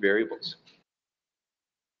quite a few variables.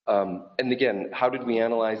 And again, how did we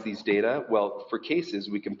analyze these data? Well, for cases,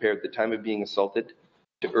 we compared the time of being assaulted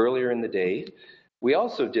to earlier in the day. We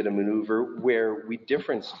also did a maneuver where we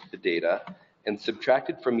differenced the data and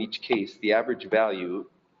subtracted from each case the average value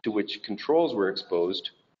to which controls were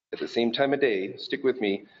exposed at the same time of day, stick with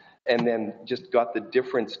me, and then just got the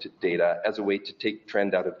difference to data as a way to take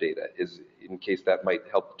trend out of data, in case that might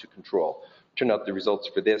help to control. Turned out the results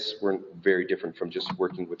for this weren't very different from just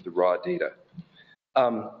working with the raw data.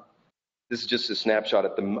 This is just a snapshot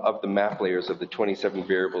of the map layers of the 27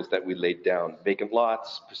 variables that we laid down. Vacant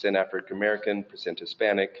lots, percent African American, percent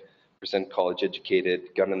Hispanic, percent college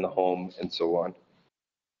educated, gun in the home, and so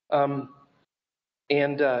on.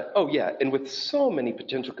 And with so many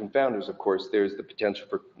potential confounders, of course, there's the potential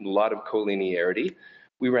for a lot of collinearity.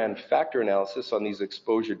 We ran factor analysis on these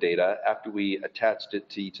exposure data after we attached it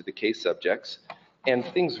to each of the case subjects. And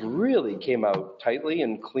things really came out tightly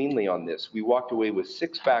and cleanly on this. We walked away with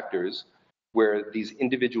 6 factors where these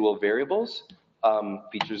individual variables,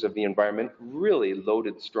 features of the environment, really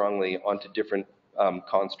loaded strongly onto different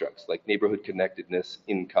constructs like neighborhood connectedness,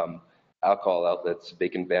 income, alcohol outlets,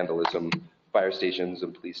 vacant vandalism, fire stations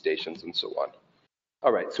and police stations, and so on.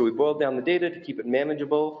 All right, so we boiled down the data to keep it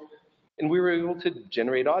manageable, and we were able to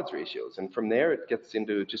generate odds ratios. And from there, it gets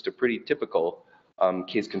into just a pretty typical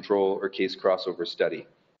case control or case crossover study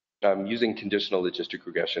using conditional logistic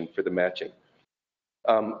regression for the matching.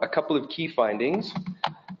 A couple of key findings.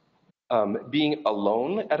 Being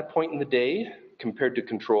alone at a point in the day compared to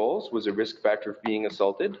controls was a risk factor of being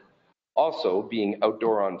assaulted. Also, being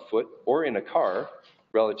outdoor on foot or in a car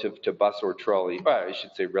relative to bus or trolley, I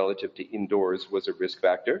should say relative to indoors, was a risk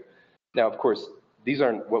factor. Now, of course, these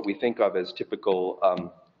aren't what we think of as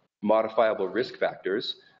typical modifiable risk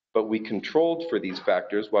factors, but we controlled for these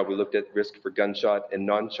factors while we looked at risk for gunshot and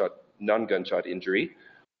non-gunshot injury,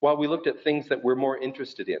 while we looked at things that we're more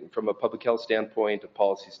interested in from a public health standpoint, a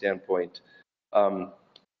policy standpoint.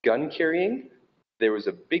 Gun carrying, there was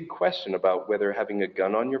a big question about whether having a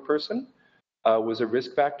gun on your person was a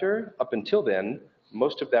risk factor. Up until then,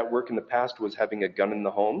 most of that work in the past was having a gun in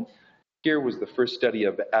the home. Here was the first study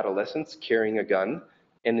of adolescents carrying a gun,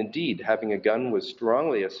 and indeed, having a gun was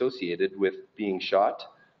strongly associated with being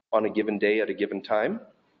shot on a given day at a given time.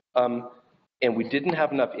 And we didn't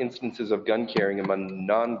have enough instances of gun carrying among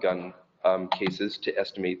non-gun cases to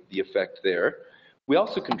estimate the effect there. We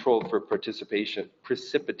also controlled for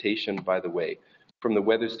precipitation, by the way. From the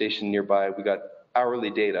weather station nearby, we got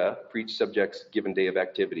hourly data for each subject's given day of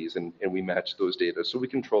activities, and we matched those data. So we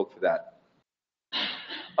controlled for that.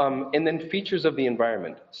 And then features of the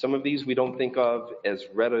environment. Some of these we don't think of as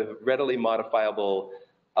readily modifiable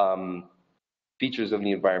features of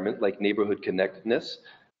the environment, like neighborhood connectedness,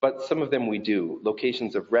 but some of them we do.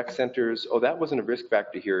 Locations of rec centers. Oh, that wasn't a risk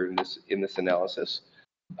factor here in this analysis.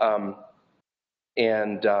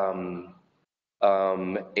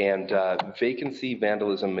 Vacancy,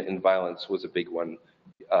 vandalism, and violence was a big one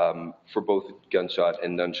for both gunshot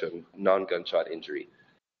and non-gunshot injury.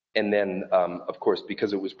 And then, of course,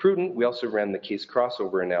 because it was prudent, we also ran the case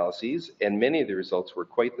crossover analyses, and many of the results were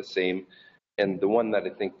quite the same. And the one that I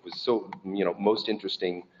think was so, most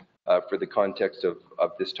interesting for the context of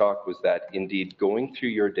this talk was that indeed going through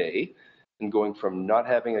your day and going from not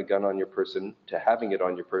having a gun on your person to having it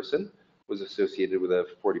on your person was associated with a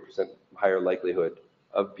 40% higher likelihood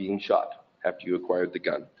of being shot after you acquired the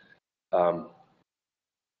gun.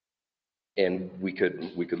 And we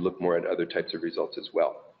could look more at other types of results as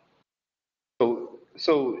well.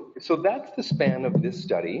 So that's the span of this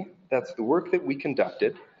study. That's the work that we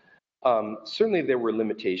conducted. Certainly there were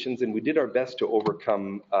limitations, and we did our best to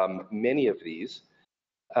overcome many of these.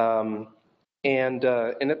 And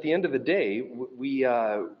at the end of the day,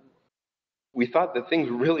 we thought that things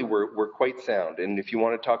really were quite sound. And if you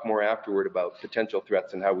want to talk more afterward about potential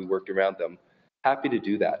threats and how we worked around them, happy to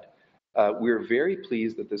do that. We're very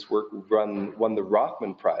pleased that this work won the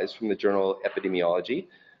Rothman Prize from the journal Epidemiology,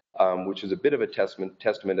 which is a bit of a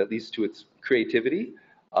testament at least to its creativity,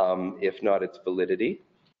 if not its validity.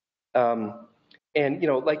 And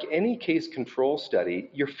like any case control study,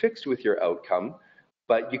 you're fixed with your outcome,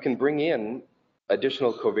 but you can bring in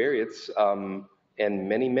additional covariates and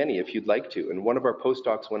many, if you'd like to. And one of our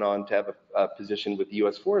postdocs went on to have a position with the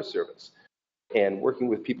U.S. Forest Service, and working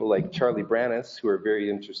with people like Charlie Brannis, who are very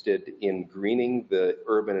interested in greening the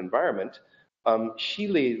urban environment. She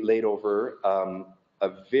laid over a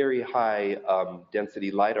very high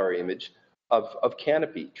density LiDAR image of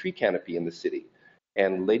tree canopy in the city,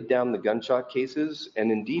 and laid down the gunshot cases,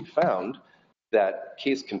 and indeed found that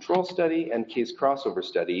case control study and case crossover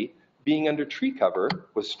study being under tree cover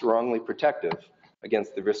was strongly protective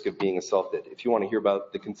against the risk of being assaulted. If you want to hear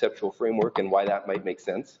about the conceptual framework and why that might make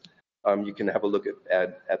sense, you can have a look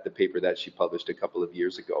at the paper that she published a couple of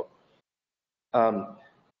years ago.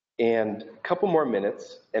 And a couple more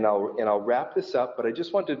minutes, and I'll wrap this up, but I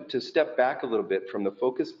just wanted to step back a little bit from the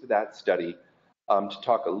focus of that study to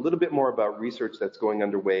talk a little bit more about research that's going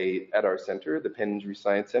underway at our center, the Penn Injury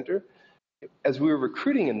Science Center. As we were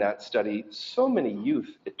recruiting in that study, so many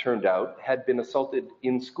youth, it turned out, had been assaulted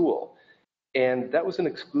in school. And that was an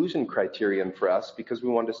exclusion criterion for us because we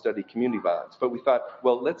wanted to study community violence. But we thought,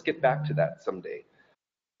 well, let's get back to that someday.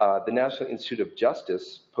 The National Institute of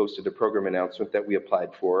Justice posted a program announcement that we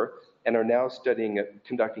applied for and are now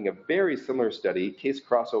conducting a very similar study, case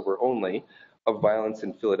crossover only, of violence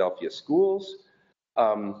in Philadelphia schools.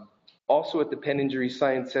 Also at the Penn Injury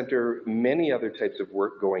Science Center, many other types of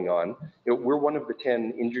work going on. We're one of the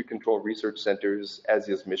 10 injury control research centers, as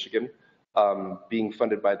is Michigan, being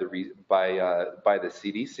funded by the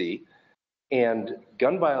CDC. And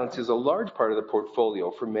gun violence is a large part of the portfolio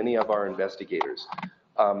for many of our investigators.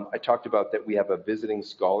 I talked about that we have a visiting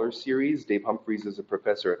scholar series. Dave Humphreys is a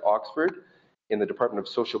professor at Oxford in the Department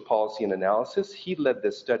of Social Policy and Analysis. He led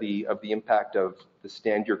the study of the impact of the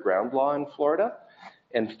Stand Your Ground law in Florida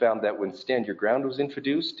and found that when Stand Your Ground was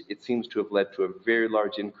introduced, it seems to have led to a very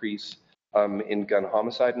large increase in gun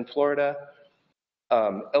homicide in Florida.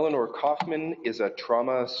 Eleanor Kaufman is a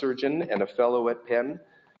trauma surgeon and a fellow at Penn.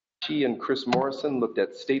 She and Chris Morrison looked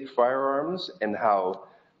at state firearms and how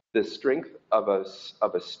the strength of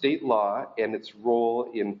a state law and its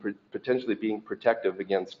role in potentially being protective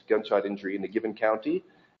against gunshot injury in a given county,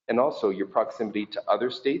 and also your proximity to other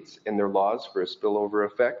states and their laws for a spillover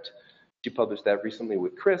effect. She published that recently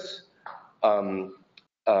with Chris.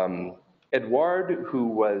 Edouard, who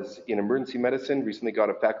was in emergency medicine, recently got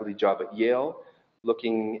a faculty job at Yale,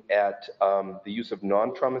 looking at the use of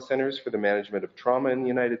non-trauma centers for the management of trauma in the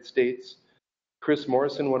United States. Chris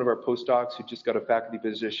Morrison, one of our postdocs, who just got a faculty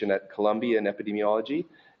position at Columbia in epidemiology.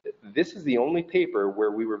 This is the only paper where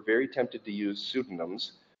we were very tempted to use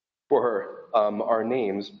pseudonyms for our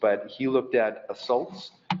names, but he looked at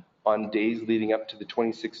assaults on days leading up to the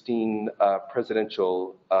 2016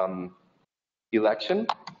 presidential election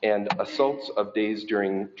and assaults of days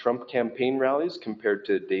during Trump campaign rallies compared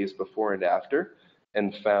to days before and after,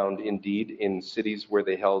 and found indeed in cities where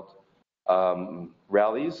they held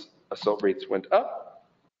rallies, assault rates went up.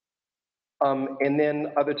 And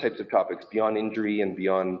then other types of topics beyond injury and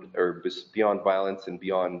beyond violence and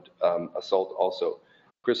beyond assault also.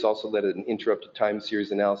 Chris also led an interrupted time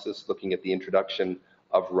series analysis looking at the introduction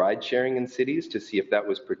of ride sharing in cities to see if that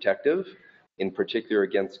was protective, in particular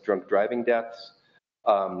against drunk driving deaths.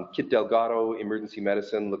 Kit Delgado, emergency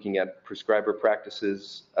medicine, looking at prescriber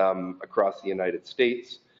practices across the United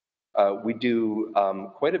States. We do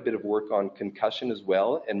quite a bit of work on concussion as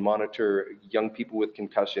well and monitor young people with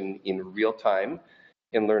concussion in real time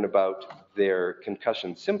and learn about their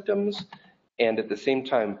concussion symptoms, and at the same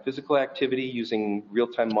time physical activity using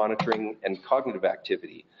real-time monitoring and cognitive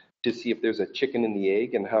activity to see if there's a chicken and the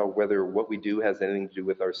egg and whether what we do has anything to do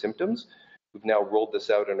with our symptoms. We've now rolled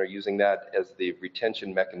this out and are using that as the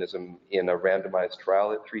retention mechanism in a randomized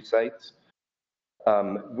trial at 3 sites.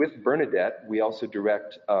 With Bernadette, we also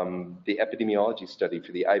direct the epidemiology study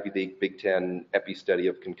for the Ivy League Big Ten Epi study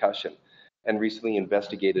of concussion, and recently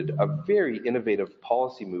investigated a very innovative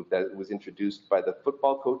policy move that was introduced by the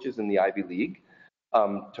football coaches in the Ivy League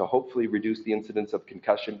to hopefully reduce the incidence of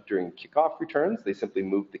concussion during kickoff returns. They simply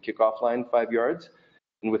moved the kickoff line 5 yards.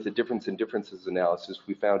 And with the difference in differences analysis,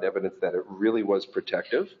 we found evidence that it really was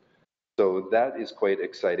protective. So that is quite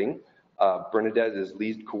exciting. Bernadette is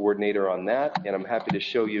lead coordinator on that, and I'm happy to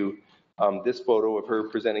show you this photo of her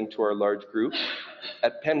presenting to our large group.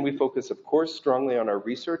 At Penn, we focus, of course, strongly on our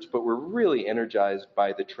research, but we're really energized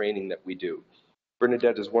by the training that we do.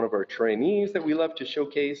 Bernadette is one of our trainees that we love to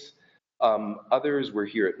showcase. Others were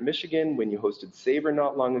here at Michigan when you hosted SABRE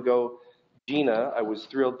not long ago. Gina, I was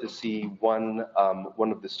thrilled to see won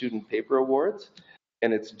one of the student paper awards.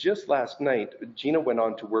 And it's just last night, Gina went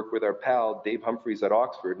on to work with our pal, Dave Humphreys at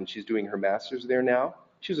Oxford, and she's doing her master's there now.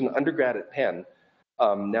 She was an undergrad at Penn.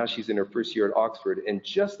 Now she's in her first year at Oxford. And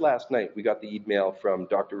just last night, we got the email from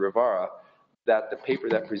Dr. Rivara that the paper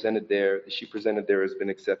that she presented there has been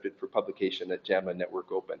accepted for publication at JAMA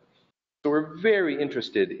Network Open. So we're very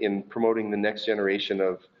interested in promoting the next generation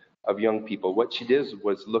of young people. What she did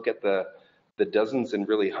was look at the dozens and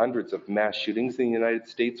really hundreds of mass shootings in the United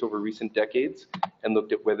States over recent decades and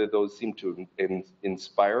looked at whether those seem to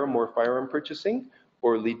inspire more firearm purchasing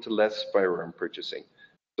or lead to less firearm purchasing.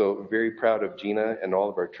 So very proud of Gina and all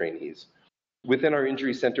of our trainees. Within our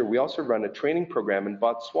injury center, we also run a training program in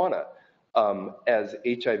Botswana. As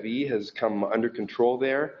HIV has come under control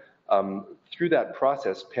there, through that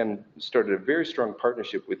process, Penn started a very strong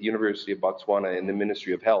partnership with the University of Botswana and the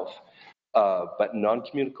Ministry of Health. But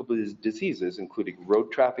non-communicable diseases, including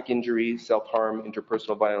road traffic injuries, self-harm,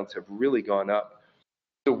 interpersonal violence, have really gone up.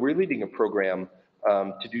 So we're leading a program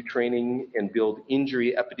to do training and build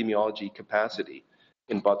injury epidemiology capacity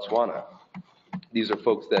in Botswana. These are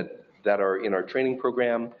folks that are in our training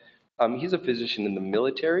program. He's a physician in the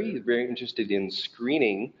military. He's very interested in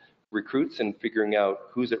screening recruits and figuring out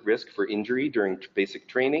who's at risk for injury during basic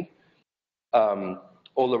training.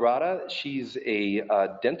 Olarada, she's a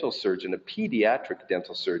dental surgeon, a pediatric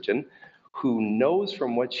dental surgeon, who knows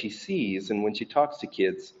from what she sees and when she talks to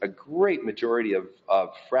kids, a great majority of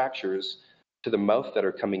fractures to the mouth that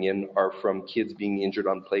are coming in are from kids being injured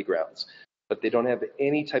on playgrounds. But they don't have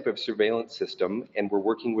any type of surveillance system, and we're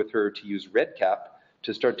working with her to use REDCap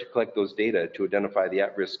to start to collect those data to identify the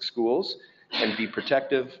at-risk schools and be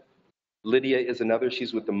protective. Lydia is another.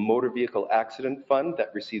 She's with the Motor Vehicle Accident Fund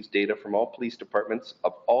that receives data from all police departments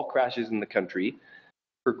of all crashes in the country.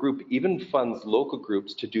 Her group even funds local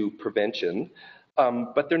groups to do prevention,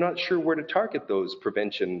 but they're not sure where to target those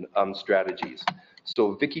prevention strategies.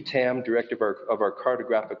 So Vicky Tam, director of our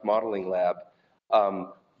cartographic modeling lab,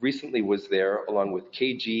 recently was there along with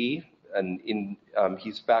KG, and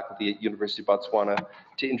he's faculty at University of Botswana,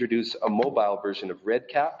 to introduce a mobile version of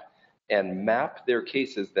REDCap and map their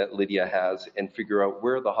cases that Lydia has and figure out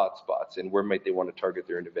where are the hot spots and where might they want to target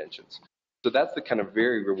their interventions. So that's the kind of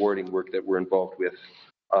very rewarding work that we're involved with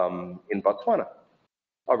in Botswana.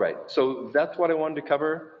 All right, so that's what I wanted to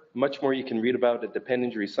cover. Much more you can read about at the Penn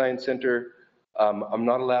Injury Science Center. I'm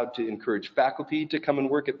not allowed to encourage faculty to come and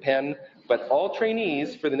work at Penn, but all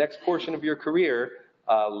trainees for the next portion of your career,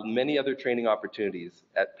 many other training opportunities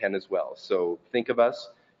at Penn as well. So think of us,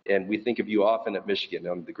 and we think of you often at Michigan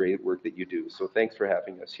on the great work that you do. So thanks for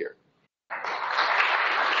having us here.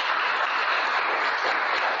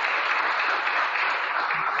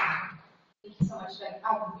 Thank you so much,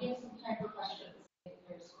 Doug. We have some time for questions.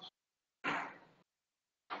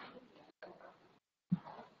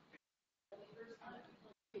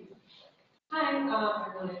 Hi,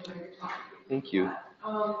 I really enjoyed your talk. Thank you.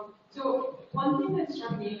 So one thing that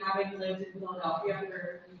struck me, having lived in Philadelphia for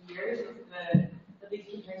a few years, is at least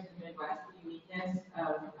in terms of the Midwest, the uniqueness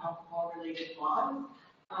of alcohol-related laws.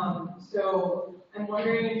 So I'm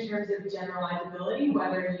wondering, in terms of generalizability,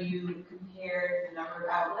 whether you compare the number of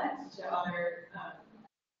outlets to other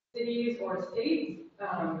cities or states,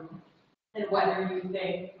 and whether you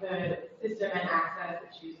think the system and access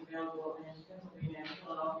that she's available in Pennsylvania and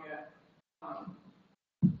Philadelphia,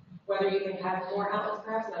 whether you think having more outlets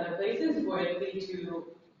perhaps in other places would lead to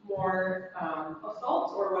more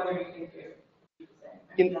assaults, or whether you think it would be the same.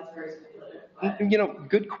 I mean, that's very speculative. You know,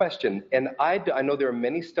 good question. And I know there are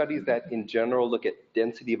many studies that in general look at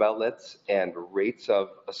density of outlets and rates of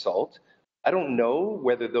assault. I don't know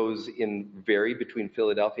whether those vary between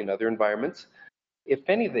Philadelphia and other environments. If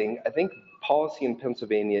anything, I think policy in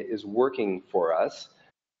Pennsylvania is working for us.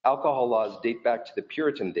 Alcohol laws date back to the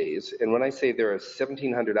Puritan days. And when I say there are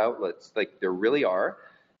 1,700 outlets, like there really are,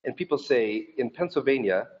 and people say in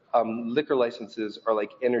Pennsylvania, liquor licenses are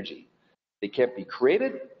like energy. They can't be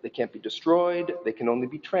created, they can't be destroyed, they can only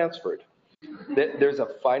be transferred. There's a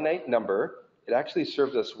finite number. It actually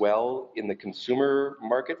serves us well in the consumer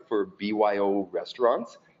market for BYO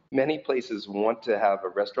restaurants. Many places want to have a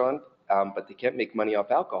restaurant, but they can't make money off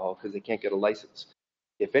alcohol because they can't get a license.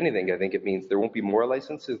 If anything, I think it means there won't be more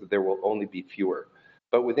licenses, there will only be fewer.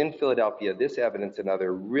 But within Philadelphia, this evidence and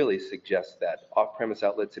other really suggests that off-premise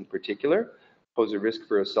outlets in particular pose a risk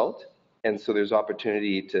for assault. And so there's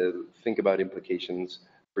opportunity to think about implications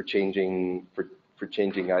for changing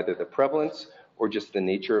either the prevalence or just the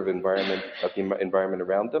nature of the environment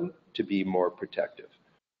around them to be more protective.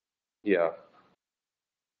 Yeah.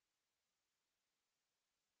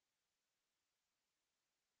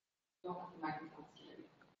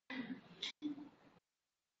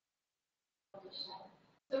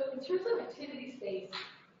 So in terms of activity space,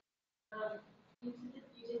 you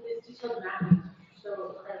did this detailed mapping,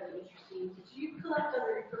 so incredibly interesting. Did you collect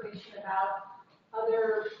other information about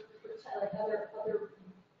other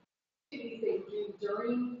activities they do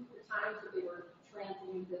during the times that they were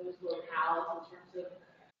transiting those locales, in terms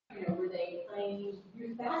of, were they playing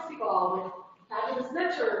youth basketball with fabulous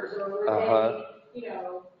mentors, or were they,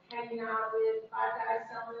 hanging out with five guys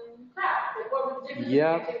selling crack? Like, what were the different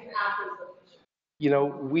activities at those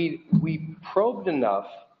locations? We probed enough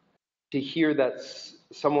to hear that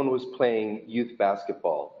someone was playing youth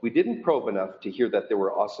basketball. We didn't probe enough to hear that there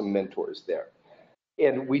were awesome mentors there.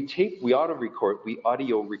 And we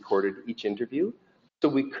audio recorded each interview, so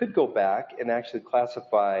we could go back and actually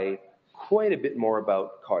classify quite a bit more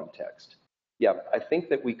about context. Yeah, I think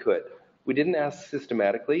that we could. We didn't ask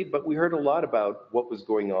systematically, but we heard a lot about what was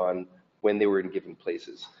going on when they were in given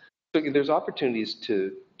places. So there's opportunities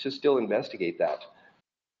to still investigate that.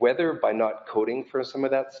 Whether by not coding for some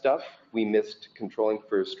of that stuff, we missed controlling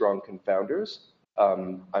for strong confounders,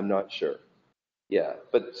 I'm not sure. Yeah,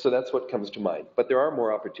 but so that's what comes to mind. But there are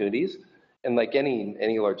more opportunities, and like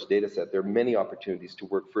any large data set, there are many opportunities to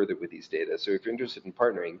work further with these data. So if you're interested in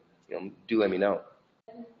partnering, do let me know.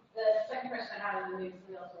 And the second question I have, and maybe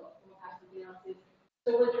somebody else will ask something else, is,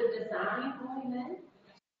 so was the design only men?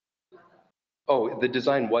 Oh, the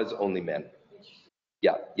design was only men.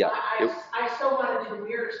 Yeah. I still want to do a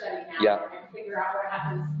mirror study now and figure out what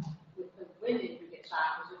happens with the women who get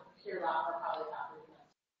shot, because with pure law, we're probably not doing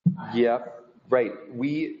this. Yeah, right.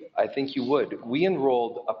 I think you would. We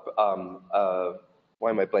enrolled, why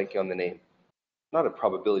am I blanking on the name? Not a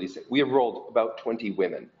probability set. We enrolled about 20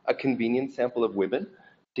 women, a convenient sample of women,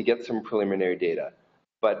 to get some preliminary data.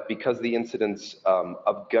 But because the incidence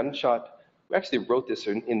of gunshot, we actually wrote this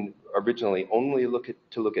in originally only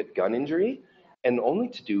to look at gun injury and only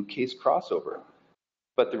to do case crossover.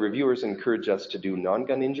 But the reviewers encourage us to do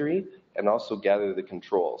non-gun injury and also gather the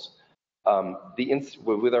controls.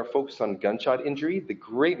 With our focus on gunshot injury, the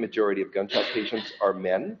great majority of gunshot patients are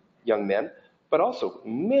men, young men, but also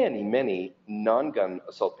many, many non-gun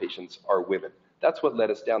assault patients are women. That's what led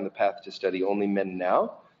us down the path to study only men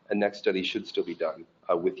now. A next study should still be done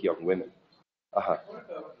with young women. What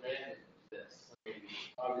about randomness? I mean,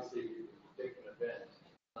 obviously, you can pick an event,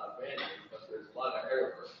 not random, but there's a lot of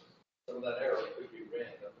error. Some of that error could be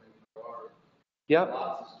random. I mean, there are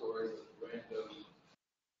lots of stories of random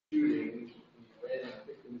shooting, random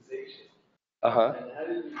victimization. And how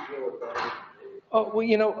did you deal with that? Oh,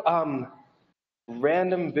 well,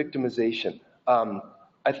 random victimization.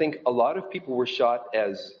 I think a lot of people were shot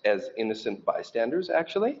as innocent bystanders,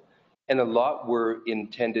 actually, and a lot were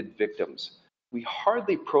intended victims. We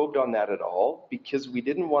hardly probed on that at all because we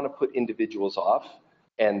didn't want to put individuals off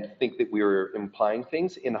and think that we were implying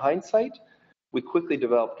things. In hindsight, we quickly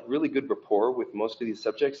developed really good rapport with most of these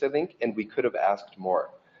subjects, I think, and we could have asked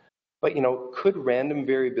more. But, could random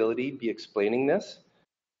variability be explaining this?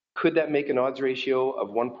 Could that make an odds ratio of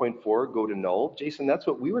 1.4 go to null? Jason, that's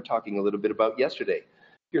what we were talking a little bit about yesterday.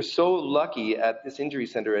 You're so lucky at this injury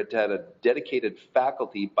center to have a dedicated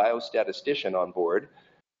faculty biostatistician on board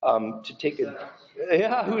to take it.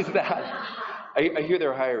 Yeah, who's that? I hear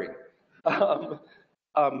they're hiring.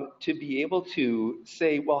 To be able to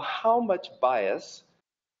say, well, how much bias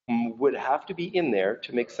would have to be in there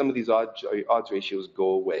to make some of these odds ratios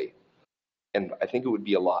go away? And I think it would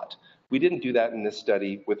be a lot. We didn't do that in this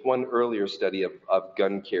study. With one earlier study of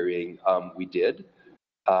gun carrying, we did.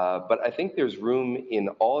 But I think there's room in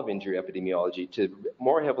all of injury epidemiology to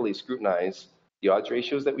more heavily scrutinize the odds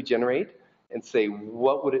ratios that we generate and say,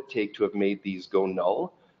 what would it take to have made these go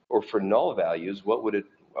null? Or for null values,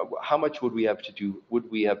 how much would we have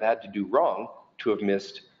had to do wrong to have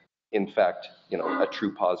missed, in fact, a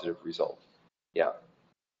true positive result? Yeah.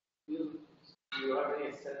 Do you have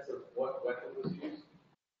any sense of what weapon was used?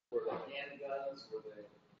 Were they handguns? Were they?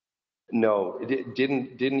 No, it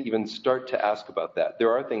didn't even start to ask about that.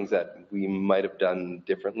 There are things that we might have done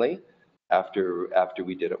differently after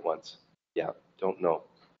we did it once. Yeah, don't know.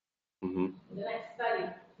 Mm-hmm. The next study.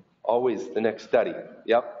 Always the next study.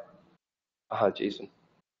 Yep. Jason.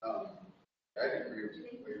 I agree with you.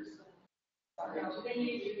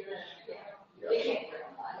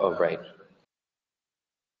 Oh, right.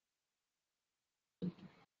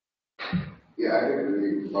 Yeah, I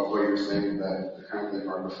agree about what you're saying, that the kind of thing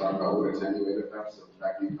Mark was talking about would attenuate effects of the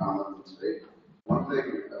fact you found them in straight. One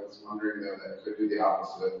thing I was wondering, though, that could do the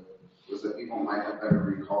opposite was that people might have better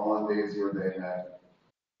recall on days where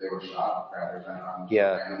they were shot rather than on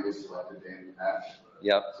randomly selected day in the past.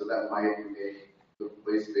 Yep. So that might make the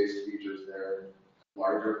place-based features there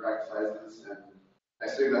larger effect sizes, and I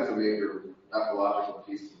assume that's a major methodological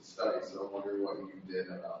piece of the study, so I'm wondering what you did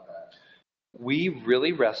about that. We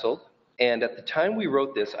really wrestled, and at the time we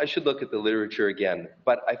wrote this, I should look at the literature again,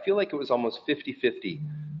 but I feel like it was almost 50-50.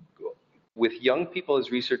 With young people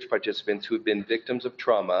as research participants who had been victims of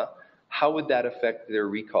trauma, how would that affect their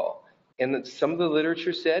recall? And then some of the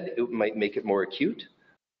literature said it might make it more acute.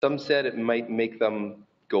 Some said it might make them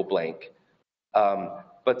go blank.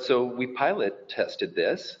 But so we pilot tested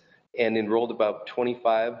this and enrolled about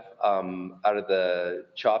 25 out of the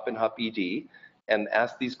CHOP and HUP ED and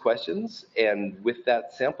asked these questions. And with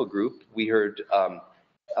that sample group, we heard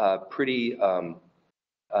pretty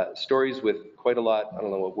stories with quite a lot, I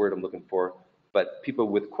don't know what word I'm looking for, but people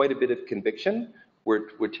with quite a bit of conviction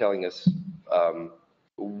were telling us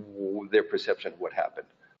their perception of what happened.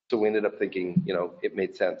 So we ended up thinking, it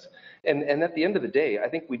made sense. And at the end of the day, I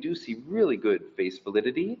think we do see really good face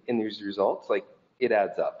validity in these results. Like, it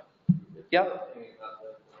adds up. Yeah?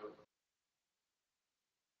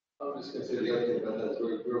 I was just going to say the other thing about that is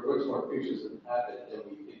we're much more creatures of habit than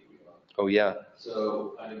we think we are. Oh, yeah.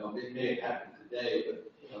 So, I don't know, it may happen today,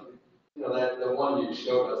 but, that the one you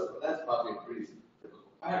showed us, that's probably a pretty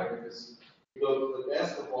typical pattern, because you go to the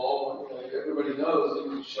basketball, everybody knows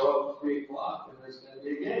you show up at 3 o'clock and there's going to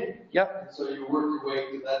be a game. Yep. And so you work your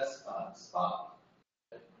way to that spot.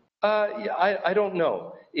 Yeah, I don't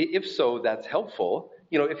know. If so, that's helpful.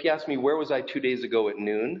 If you ask me, where was I 2 days ago at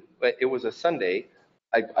noon? It was a Sunday.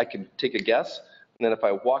 I could take a guess, and then if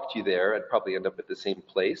I walked you there, I'd probably end up at the same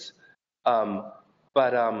place.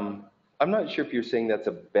 But I'm not sure if you're saying that's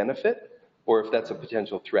a benefit or if that's a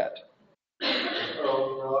potential threat.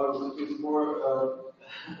 Oh, no, it was more,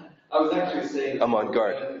 I was actually saying... I'm on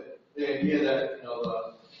guard. The idea that,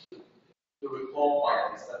 the recall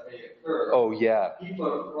bias that may occur. Oh, yeah. People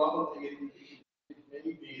are probably, it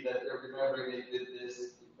may be that they're remembering they did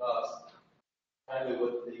this because kind of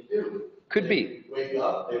what they do. Could be. Wake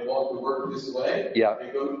up, they walk to work this way. Yeah.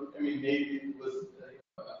 They go, maybe it was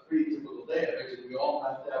a pretty typical day. Actually, we all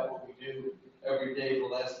have to have what we do every day for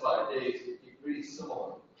the last 5 days. It'd be pretty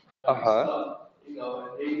similar. You know,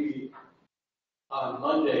 and maybe on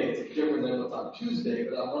Monday it's different than what's on Tuesday,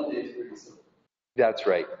 but on Monday it's pretty similar. That's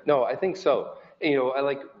right. No, I think so. And, you know, I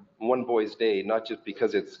like One Boy's Day, not just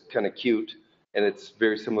because it's kind of cute and it's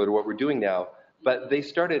very similar to what we're doing now, but they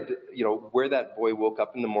started, you know, where that boy woke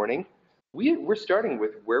up in the morning. We're starting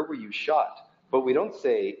with where were you shot, but we don't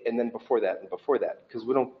say, and then before that, because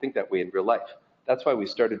we don't think that way in real life. That's why we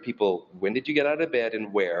started people, when did you get out of bed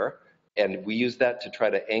and where? And we use that to try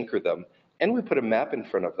to anchor them. And we put a map in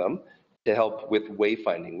front of them to help with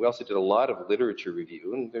wayfinding. We also did a lot of literature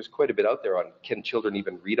review, and there's quite a bit out there on can children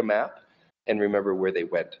even read a map and remember where they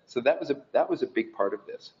went. So that was a big part of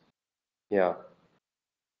this. Yeah.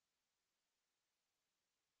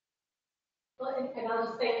 Well, and I'll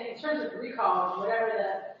just say, in terms of recall, whatever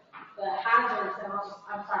the hazards, and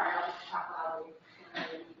I'm sorry, I'll just talk loudly.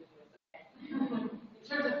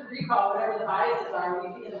 In terms of recall, whatever the biases are,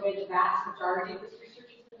 we, in a way, the vast majority of this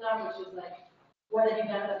research has been done, which is like, what have you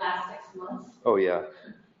done in the past 6 months? Oh, yeah.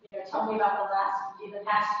 You know, tell me about in the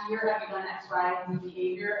past year, have you done X, Y, and Z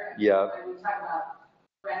behavior? Yeah. And we talk about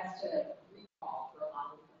threats to recall for a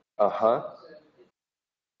lot of them. Uh-huh.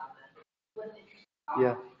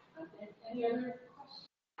 Yeah. Any other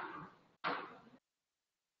questions?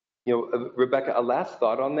 You know, Rebecca, a last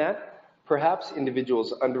thought on that. Perhaps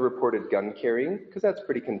individuals underreported gun carrying, because that's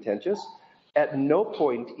pretty contentious. At no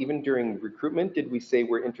point, even during recruitment, did we say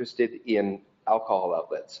we're interested in alcohol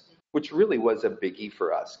outlets, which really was a biggie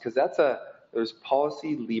for us, because there's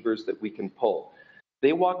policy levers that we can pull.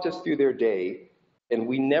 They walked us through their day, and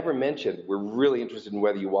we never mentioned we're really interested in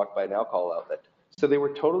whether you walk by an alcohol outlet. So they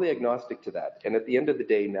were totally agnostic to that. And at the end of the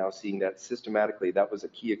day, now seeing that systematically, that was a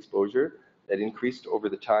key exposure that increased over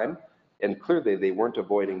the time. And clearly, they weren't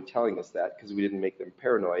avoiding telling us that because we didn't make them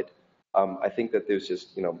paranoid. I think that there's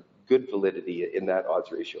just, you know, good validity in that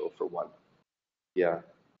odds ratio for one. Yeah.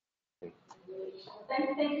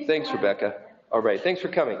 Thank you. Thanks, Rebecca. All right. Thanks for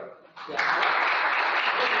coming. Yeah.